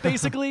piece up,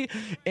 basically.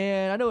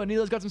 And I know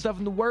Aniello's got some stuff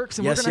in the works,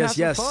 and we're going to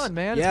have some fun,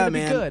 man. It's going to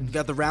be good. We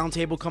got the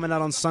roundtable coming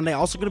out on Sunday.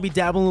 Also going to be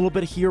dabbling a little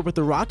bit here with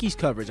the Rockies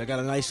coverage. I got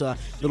a nice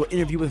little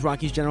interview with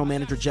Rockies general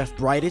manager Jeff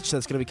Bridich.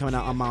 That's going to be coming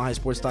out on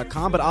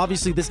MileHighSports.com. But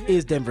obviously, this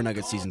is Denver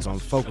Nuggets season, so I'm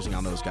focusing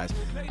on those guys.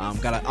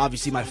 Got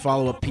obviously my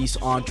follow-up piece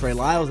on Trey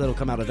Lyles that'll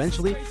come out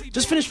eventually.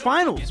 Just finished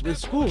finals with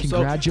school.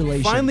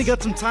 Congratulations. So finally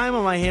got some time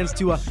on my hands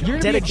to You're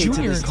dedicate a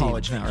junior to this in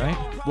college team. now,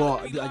 right? Well,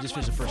 I just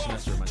finished the first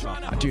semester of my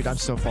sophomore. Dude, I'm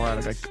so far out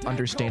of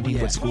understanding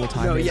what school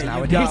time is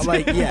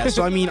nowadays.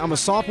 So, I'm a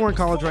sophomore in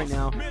college right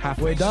now.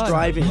 Halfway done.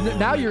 Striving.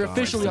 Now you're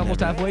officially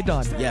almost halfway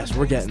done. Yes,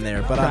 we're getting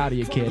there. But, proud of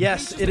you, kid.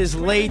 Yes, it is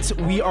late.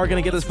 We are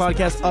going to get this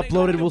podcast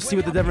uploaded. We'll see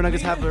what the Denver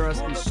Nuggets have for us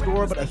in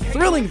store, but a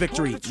thrilling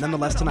victory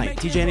nonetheless tonight.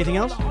 TJ, anything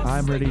else?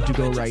 I'm ready to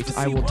go right.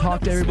 I will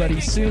talk to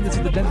everybody soon. This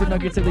is the Denver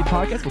Nuggets Daily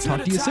Podcast. We'll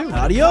talk to you soon.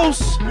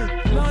 Adios.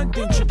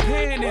 London,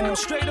 Japan, and I'm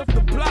straight off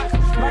the block.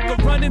 Like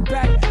a running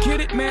back.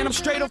 Get it, man, I'm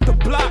straight off the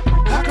block.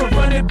 I can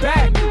run it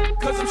back,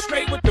 cause I'm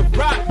straight with the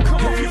rock.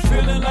 Come on, if you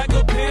feeling like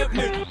a pimp,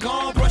 nigga, go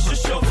on, brush your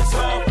shoulders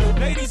off.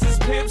 Ladies is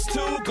pimps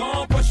too.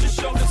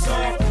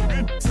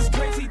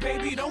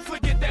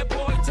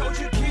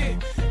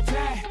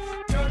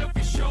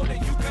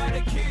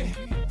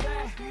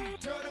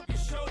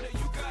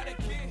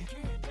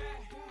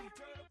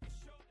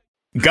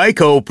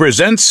 Geico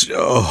presents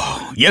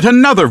yet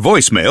another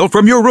voicemail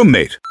from your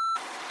roommate.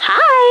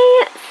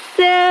 Hi.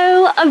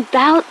 So,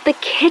 about the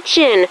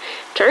kitchen.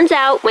 Turns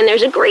out when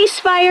there's a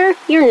grease fire,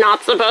 you're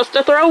not supposed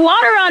to throw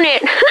water on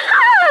it.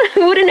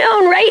 Who would have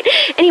known, right?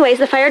 Anyways,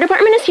 the fire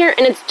department is here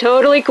and it's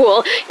totally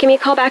cool. Give me a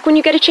call back when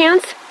you get a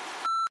chance.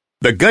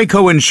 The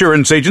Geico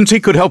Insurance Agency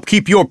could help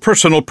keep your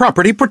personal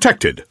property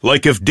protected,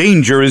 like if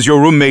danger is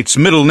your roommate's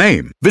middle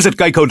name. Visit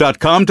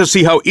geico.com to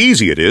see how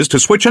easy it is to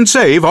switch and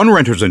save on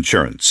renter's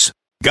insurance.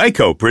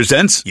 Geico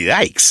presents,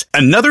 yikes,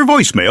 another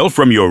voicemail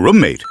from your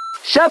roommate.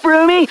 Sup,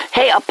 roomie?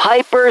 Hey, a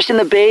pipe burst in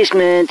the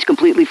basement. It's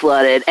completely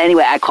flooded.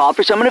 Anyway, I called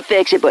for someone to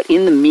fix it, but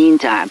in the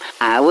meantime,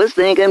 I was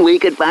thinking we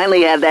could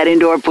finally have that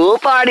indoor pool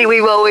party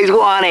we've always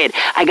wanted.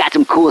 I got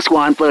some cool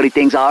swan floaty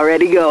things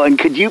already going.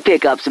 Could you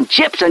pick up some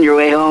chips on your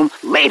way home?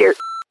 Later.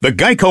 The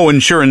Geico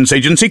Insurance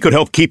Agency could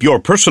help keep your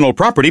personal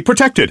property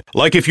protected,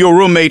 like if your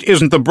roommate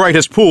isn't the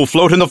brightest pool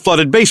float in the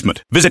flooded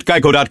basement. Visit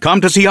geico.com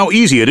to see how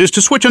easy it is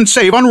to switch and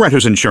save on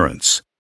renter's insurance.